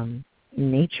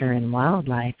nature and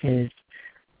wildlife is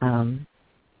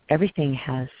everything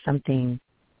has something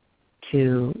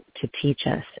to teach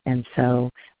us. And so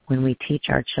when we teach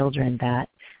our children that,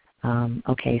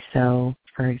 so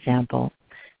for example,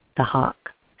 the hawk,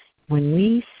 when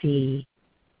we see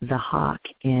the hawk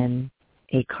in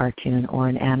a cartoon or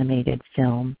an animated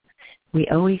film, we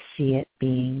always see it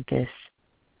being this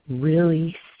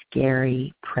really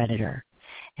scary predator.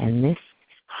 And this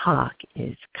hawk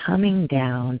is coming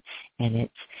down, and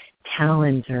its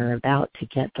talons are about to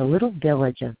get the little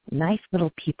village of nice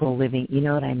little people living, you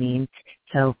know what I mean?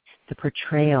 So the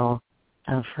portrayal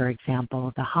of, for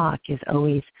example, the hawk is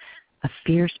always a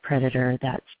fierce predator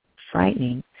that's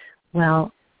frightening.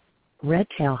 Well,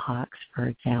 red-tailed hawks, for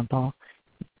example,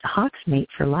 hawks mate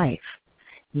for life,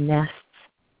 nests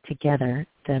together,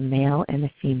 the male and the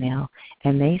female,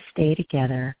 and they stay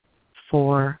together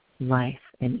for life.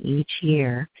 And each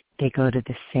year they go to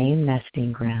the same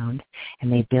nesting ground,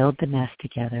 and they build the nest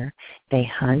together. They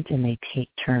hunt, and they take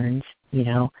turns,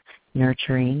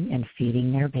 nurturing and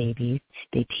feeding their babies.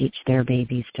 They teach their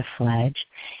babies to fledge,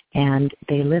 and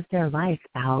they live their life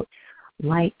out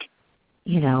like,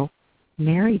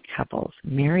 married couples,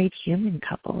 married human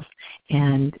couples,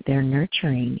 and they're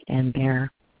nurturing, and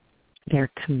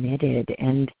they're committed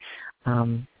and,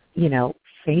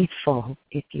 faithful,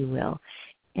 if you will.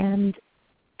 And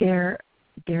they're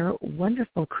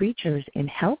wonderful creatures in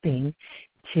helping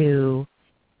to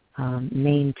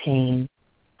maintain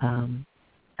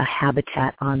a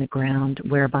habitat on the ground,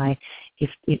 whereby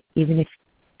even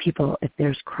if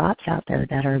there's crops out there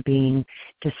that are being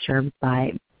disturbed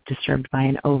by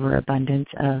an overabundance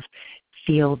of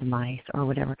field mice or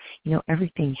whatever,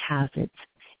 everything has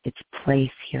its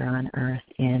place here on Earth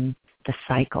in the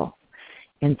cycle.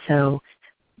 And so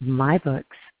my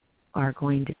books are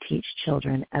going to teach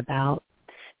children about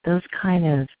those kind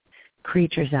of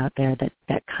creatures out there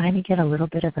that kind of get a little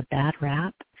bit of a bad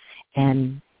rap,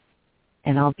 and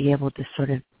I'll be able to sort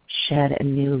of shed a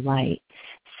new light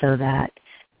so that,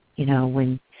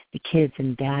 when the kids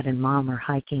and dad and mom are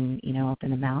hiking, up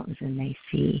in the mountains and they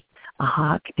see a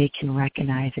hawk, they can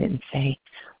recognize it and say,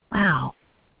 wow,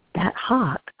 that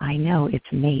hawk, I know its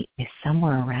mate is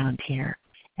somewhere around here,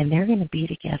 and they're going to be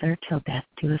together till death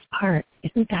do us part.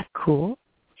 Isn't that cool?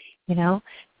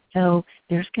 So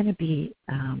there's going to be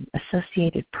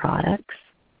associated products,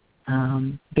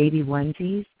 baby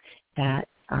onesies that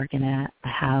are going to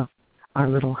have our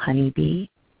little honeybee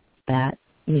that,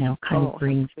 kind of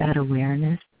brings that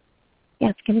awareness. Yeah,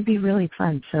 it's going to be really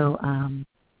fun. So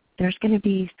there's going to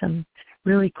be some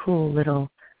really cool little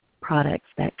products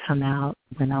that come out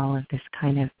when all of this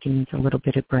kind of gains a little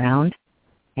bit of ground.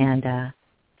 And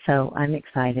so I'm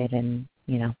excited, and,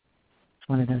 it's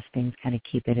one of those things, kind of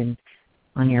keep it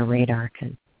on your radar,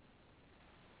 because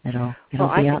it'll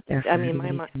be out there for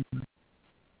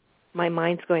my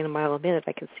mind's going a mile a minute.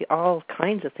 I can see all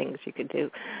kinds of things you could do.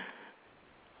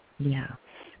 Yeah.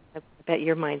 I bet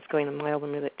your mind's going a mile a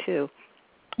minute too.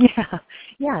 Yeah.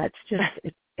 It's just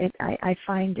I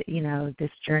find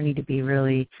this journey to be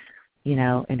really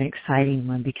an exciting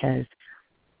one, because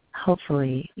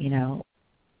hopefully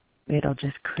it'll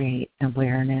just create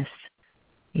awareness.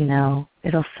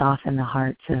 It'll soften the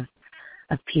hearts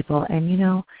of people,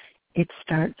 and it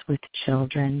starts with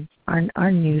children.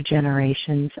 Our new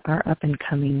generations, our up and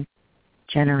coming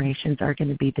generations, are going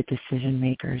to be the decision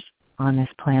makers on this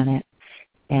planet.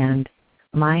 And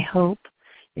my hope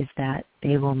is that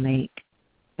they will make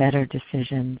better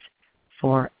decisions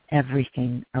for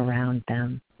everything around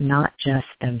them, not just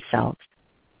themselves.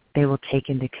 They will take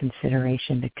into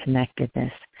consideration the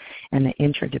connectedness and the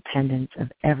interdependence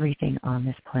of everything on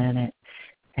this planet,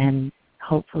 and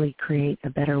hopefully create a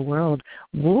better world.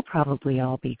 We'll probably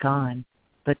all be gone,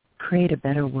 but create a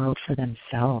better world for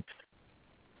themselves.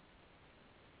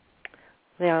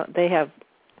 Yeah, they have.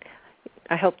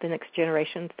 I hope the next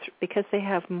generation, because they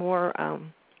have more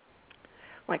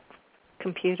like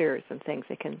computers and things,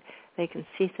 they can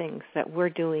see things that we're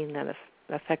doing that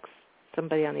affects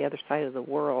somebody on the other side of the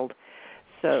world.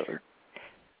 So,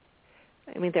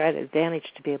 they're at an advantage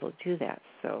to be able to do that.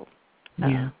 So,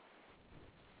 yeah.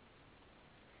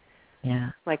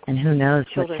 Like, and who knows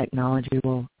what technology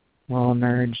will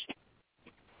emerge.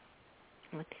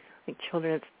 Like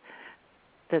children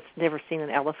that's never seen an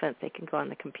elephant, they can go on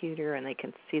the computer and they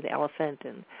can see the elephant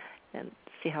and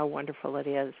see how wonderful it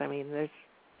is.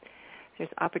 There's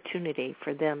opportunity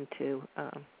for them to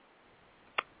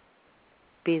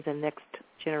be the next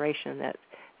generation that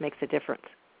makes a difference.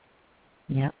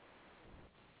 Yep.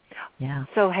 Yeah.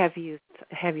 So have you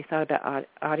thought about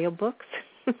audiobooks?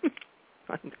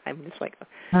 I'm just like,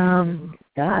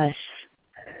 gosh,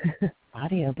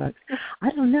 audiobooks. I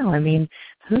don't know.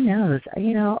 Who knows?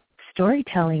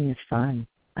 storytelling is fun.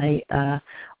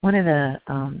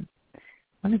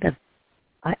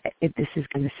 This is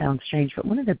going to sound strange, but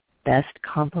one of the best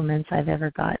compliments I've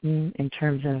ever gotten in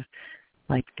terms of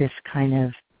like this kind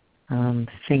of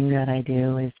thing that I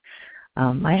do is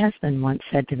my husband once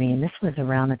said to me, and this was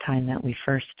around the time that we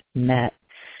first met,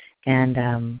 and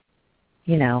I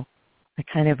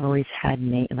kind of always had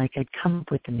I'd come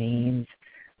up with the names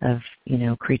of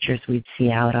creatures we'd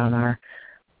see out on our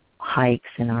hikes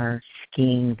and our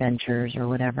skiing ventures or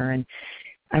whatever. And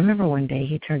I remember one day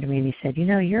he turned to me and he said,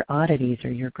 your oddities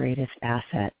are your greatest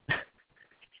asset.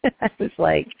 I was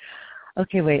like,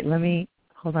 okay, wait,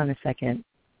 hold on a second.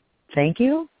 Thank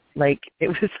you? Like, it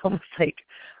was almost like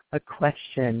a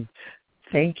question.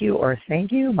 Thank you or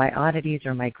thank you? My oddities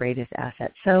are my greatest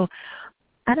asset. So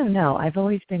I don't know. I've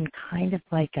always been kind of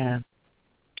like a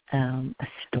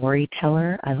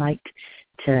storyteller. I liked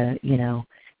to,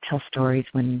 tell stories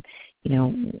when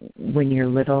you're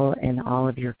little and all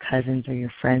of your cousins or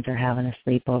your friends are having a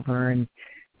sleepover and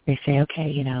they say,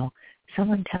 okay,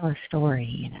 someone tell a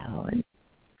story, and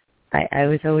I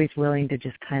was always willing to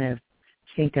just kind of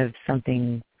think of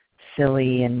something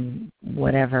silly and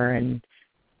whatever, and,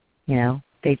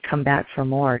 they'd come back for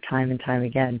more time and time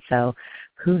again. So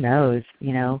who knows,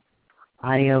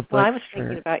 audio books. Well, I was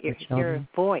thinking about your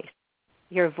voice.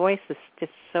 Your voice is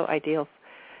just so ideal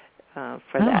for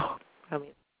that. I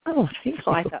mean, thank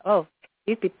so you. I thought,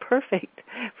 you'd be perfect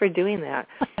for doing that.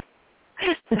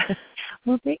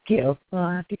 Well, thank you. Well,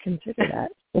 I'll have to consider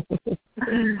that.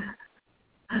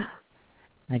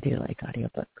 I do like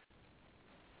audiobooks.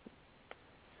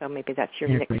 So maybe that's your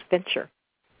next venture.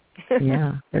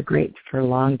 Yeah, they're great for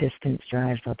long-distance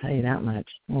drives, I'll tell you that much.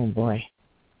 Oh, boy.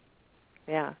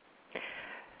 Yeah.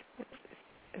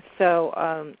 So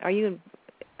are you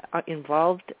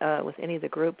involved with any of the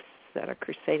groups that are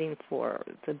crusading for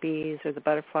the bees or the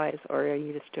butterflies, or are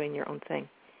you just doing your own thing?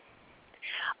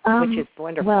 Which is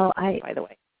wonderful, by the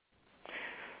way.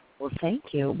 Well,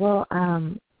 thank you. Well,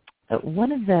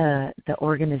 one of the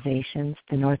organizations,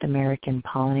 the North American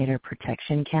Pollinator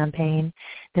Protection Campaign,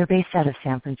 they're based out of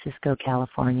San Francisco,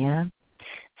 California.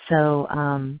 So,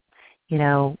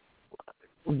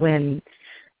 when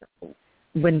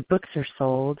books are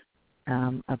sold,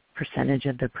 a percentage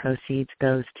of the proceeds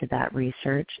goes to that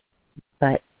research.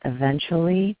 But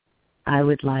eventually, I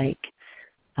would like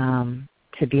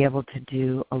to be able to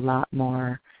do a lot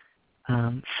more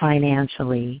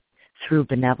financially through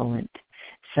benevolent.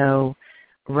 So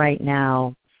right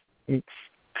now, it's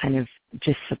kind of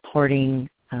just supporting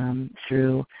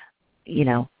through,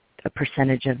 a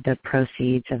percentage of the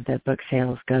proceeds of the book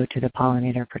sales go to the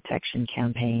Pollinator Protection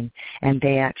Campaign. And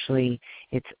they actually,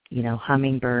 it's,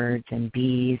 hummingbirds and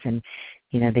bees, and,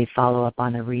 they follow up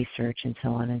on the research and so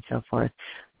on and so forth.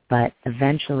 But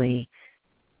eventually,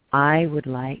 I would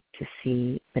like to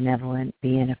see benevolent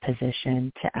be in a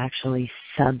position to actually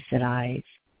subsidize,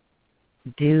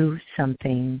 do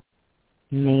something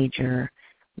major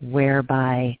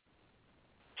whereby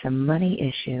it's a money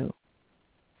issue,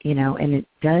 and it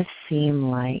does seem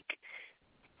like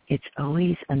it's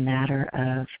always a matter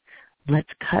of let's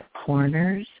cut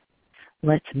corners,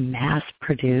 let's mass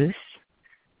produce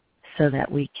so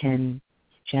that we can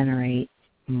generate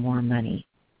more money.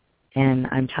 And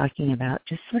I'm talking about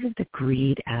just sort of the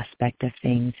greed aspect of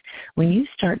things. When you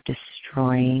start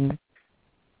destroying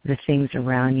the things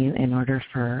around you in order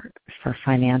for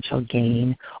financial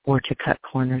gain or to cut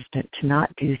corners, to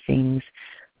not do things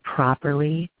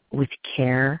properly with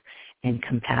care and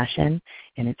compassion,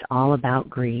 and it's all about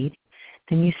greed,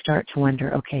 then you start to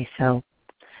wonder, okay, so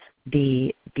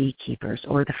the beekeepers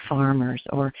or the farmers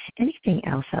or anything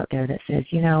else out there that says,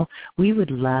 we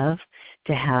would love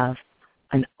to have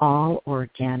an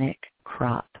all-organic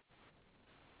crop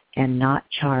and not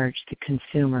charge the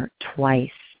consumer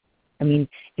twice. I mean,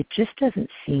 it just doesn't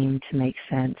seem to make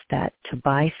sense that to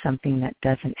buy something that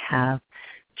doesn't have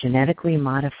genetically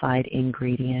modified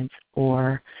ingredients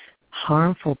or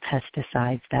harmful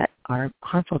pesticides that are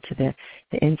harmful to the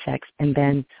insects, and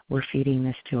then we're feeding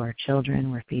this to our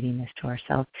children, we're feeding this to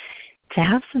ourselves. To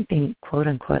have something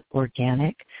quote-unquote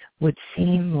organic would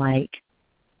seem like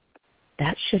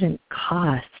that shouldn't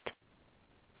cost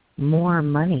more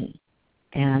money.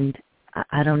 And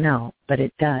I don't know, but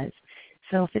it does.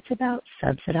 So if it's about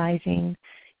subsidizing,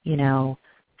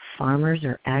 farmers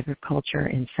or agriculture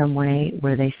in some way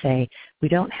where they say, we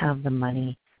don't have the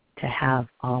money to have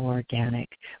all organic,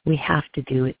 we have to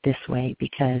do it this way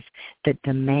because the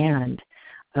demand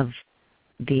of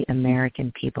the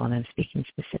American people, and I'm speaking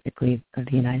specifically of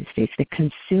the United States, the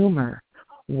consumer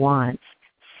wants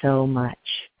so much.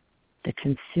 The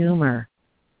consumer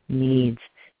needs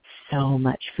so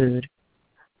much food,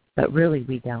 but really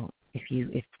we don't.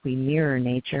 If we mirror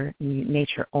nature,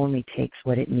 nature only takes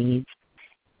what it needs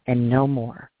and no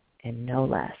more and no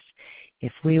less.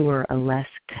 If we were a less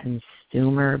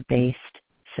consumer-based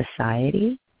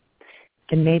society,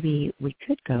 then maybe we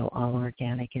could go all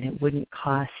organic and it wouldn't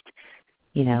cost,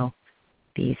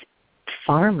 these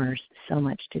farmers so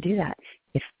much to do that.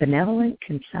 If benevolent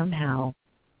can somehow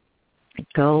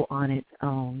go on its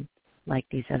own, like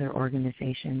these other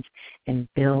organizations, and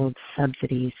build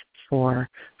subsidies for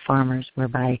farmers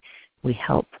whereby we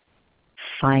help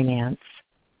finance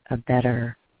a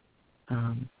better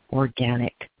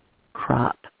organic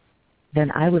crop,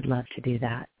 then I would love to do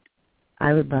that.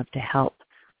 I would love to help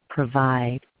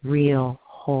provide real,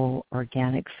 whole,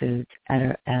 organic foods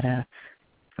at a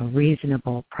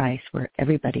reasonable price where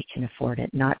everybody can afford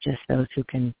it, not just those who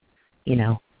can,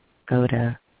 go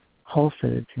to Whole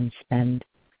Foods and spend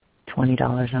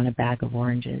 $20 on a bag of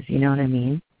oranges. You know what I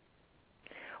mean?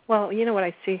 Well, you know what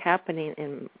I see happening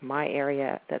in my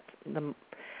area, that's the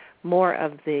more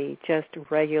of the just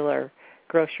regular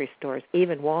grocery stores,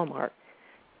 even Walmart,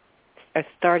 are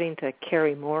starting to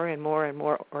carry more and more and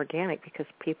more organic because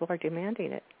people are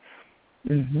demanding it.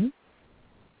 Mm-hmm.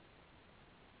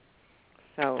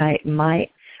 So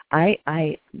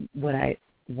what I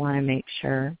want to make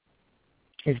sure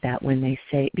is that when they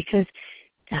say, because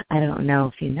I don't know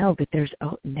if you know, but there's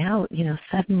now,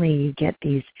 suddenly you get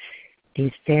these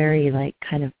very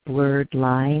kind of blurred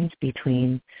lines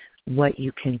between what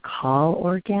you can call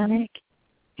organic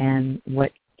and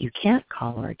what you can't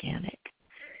call organic.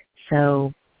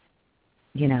 So,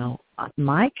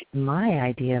 my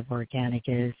idea of organic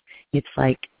is it's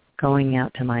like going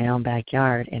out to my own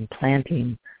backyard and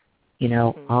planting,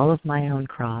 all of my own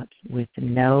crops with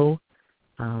no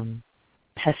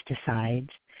pesticides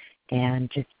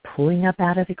and just pulling up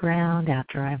out of the ground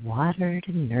after I've watered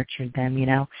and nurtured them,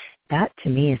 that to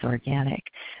me is organic.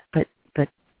 But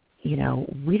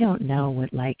we don't know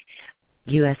what like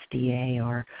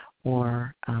USDA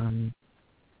or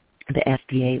the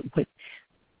FDA,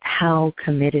 how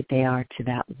committed they are to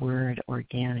that word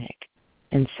organic.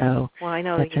 And so I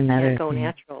know that's you another can't go thing.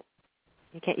 Natural.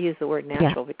 You can't use the word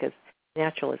natural because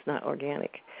natural is not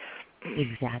organic.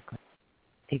 Exactly.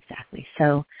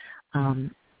 So,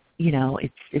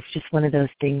 it's just one of those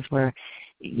things where,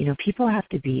 people have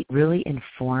to really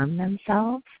inform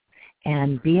themselves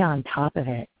and be on top of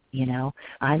it.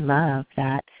 I love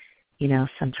that,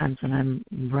 sometimes when I'm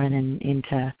running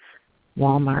into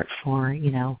Walmart for,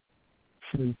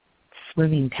 some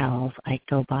swimming towels, I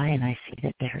go by and I see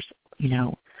that there's,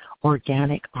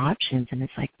 organic options, and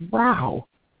it's like, wow,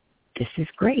 this is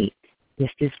great. This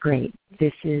is,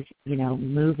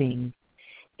 moving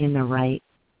in the right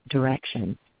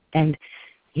direction. And,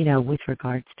 with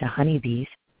regards to honeybees,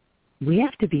 we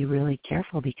have to be really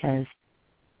careful because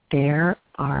there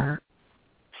are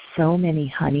so many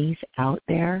honeys out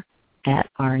there that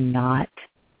are not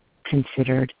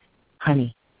considered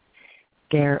honey.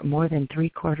 More than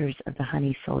 3/4 of the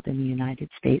honey sold in the United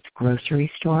States grocery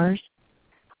stores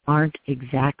aren't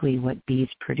exactly what bees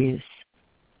produce.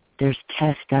 There's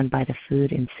tests done by the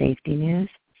Food and Safety News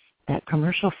that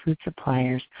commercial food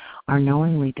suppliers are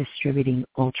knowingly distributing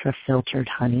ultra-filtered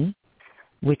honey,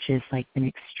 which is like an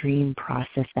extreme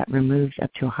process that removes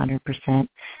up to 100%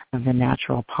 of the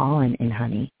natural pollen in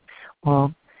honey.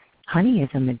 Well, honey is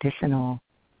a medicinal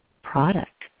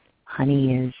product.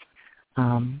 Honey is,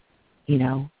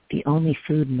 the only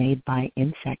food made by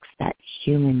insects that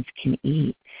humans can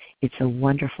eat. It's a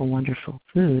wonderful, wonderful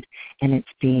food, and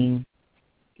it's being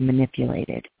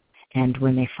manipulated. And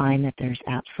when they find that there's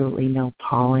absolutely no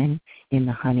pollen in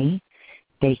the honey,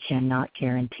 they cannot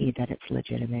guarantee that it's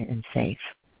legitimate and safe.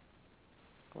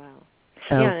 Wow.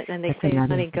 So and they say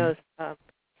honey goes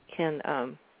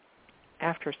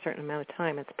after a certain amount of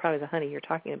time, it's probably the honey you're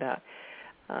talking about,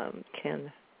 can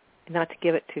not to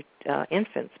give it to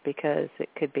infants because it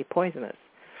could be poisonous.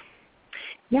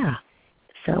 Yeah.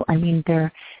 So,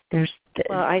 there's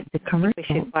the commercial. We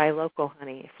should buy local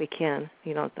honey if we can.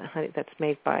 The honey that's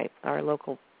made by our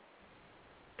local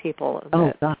people.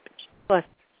 Oh, gosh.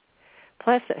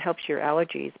 Plus, it helps your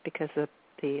allergies because of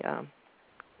the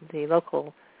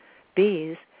local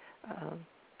bees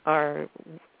are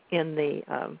in the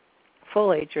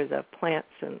foliage or the plants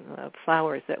and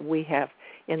flowers that we have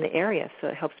in the area, so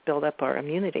it helps build up our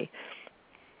immunity.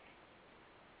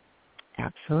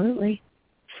 Absolutely.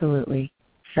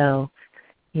 So,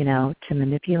 to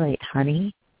manipulate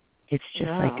honey, it's just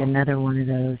like another one of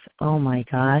those, oh my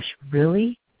gosh,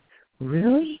 really?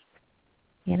 Well,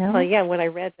 yeah, when I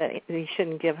read that you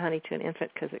shouldn't give honey to an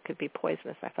infant because it could be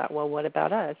poisonous, I thought, well, what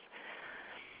about us?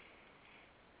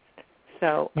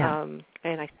 So,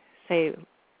 and I say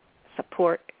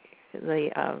support the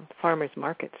farmers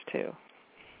markets too.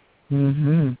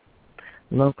 Mhm.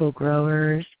 Local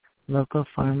growers, local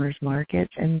farmers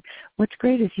markets, and what's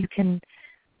great is you can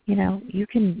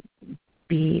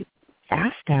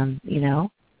ask them,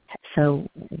 so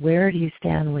where do you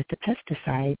stand with the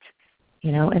pesticides,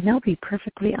 and they'll be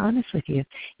perfectly honest with you.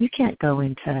 You can't go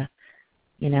into,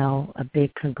 a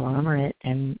big conglomerate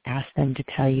and ask them to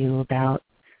tell you about,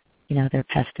 their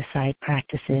pesticide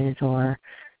practices, or,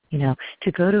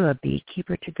 to go to a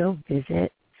beekeeper, to go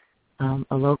visit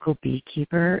a local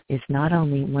beekeeper is not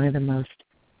only one of the most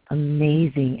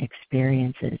amazing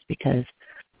experiences, because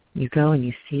you go and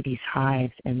you see these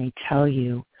hives and they tell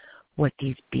you what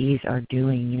these bees are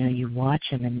doing. You watch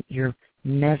them and you're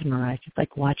mesmerized. It's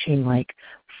like watching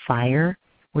fire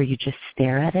where you just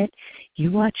stare at it.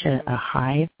 You watch a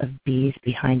hive of bees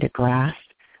behind a glass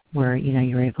where,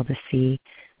 you're able to see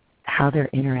how they're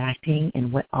interacting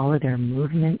and what all of their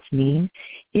movements mean.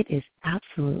 It is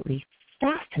absolutely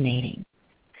fascinating.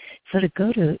 So to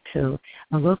go to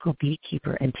a local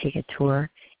beekeeper and take a tour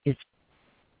is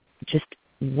just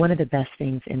one of the best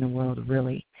things in the world,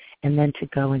 really. And then to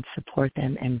go and support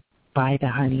them and buy the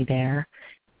honey there,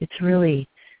 it's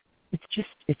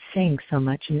saying so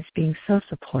much, and it's being so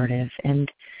supportive. And,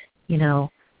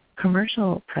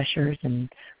 commercial pressures and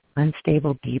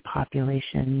unstable bee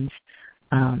populations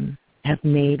have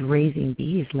made raising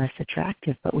bees less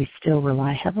attractive, but we still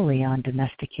rely heavily on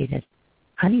domesticated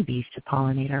honeybees to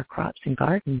pollinate our crops and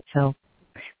gardens. So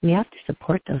we have to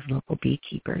support those local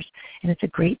beekeepers, and it's a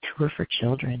great tour for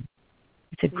children.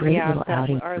 It's a great little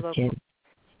outing for kids.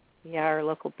 Yeah, our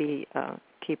local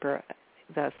beekeeper,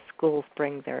 the schools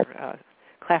bring their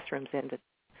classrooms in.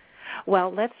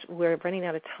 Well, we're running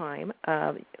out of time.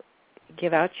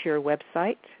 Give out your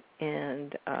website,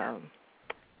 and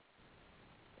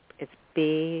it's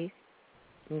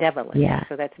Benevolent. Yeah.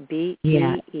 So that's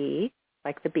B-E-E,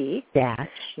 like the bee. Dash.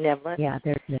 Nevolent. Yeah,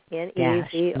 there's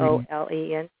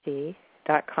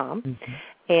Nevolent.com. Mm-hmm.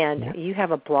 And you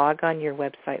have a blog on your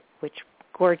website, which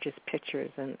gorgeous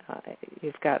pictures, and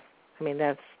you've got,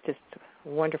 that's just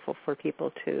wonderful for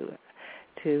people to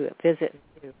visit.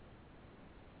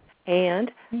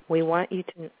 And we want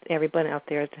everyone out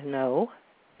there to know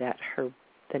that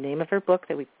the name of her book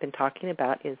that we've been talking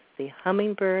about is The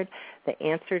Hummingbird That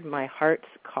Answered My Heart's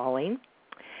Calling.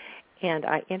 And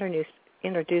I introduced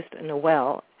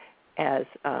Noelle as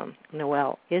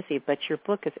Meade-Izzi, but your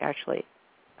book is actually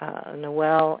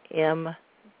Noelle M.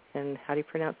 And how do you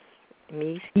pronounce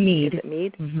Meade? Meade. Is it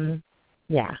Meade? Mm-hmm.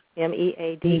 Yeah.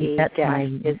 M-E-A-D-E That's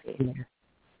Izzi.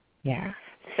 Yeah.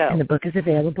 So, and the book is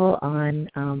available on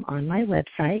my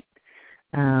website,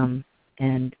 and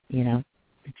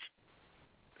it's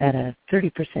at a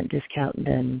 30% discount.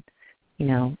 Then,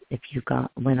 if you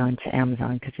went on to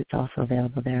Amazon, because it's also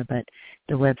available there, but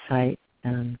the website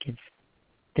gives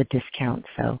the discount,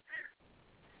 so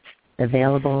it's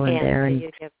available and there. And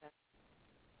you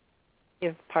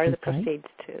give part of the proceeds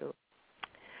to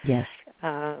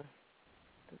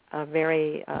a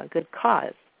very good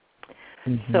cause.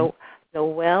 Mm-hmm. So,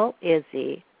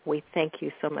 Noelle-Izzi, we thank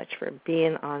you so much for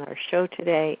being on our show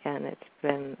today, and it's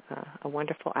been a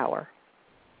wonderful hour.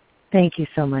 Thank you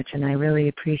so much, and I really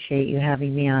appreciate you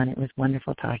having me on. It was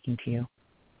wonderful talking to you.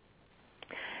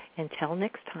 Until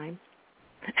next time.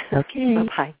 Okay.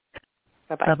 Bye-bye.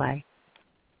 Bye-bye. Bye-bye.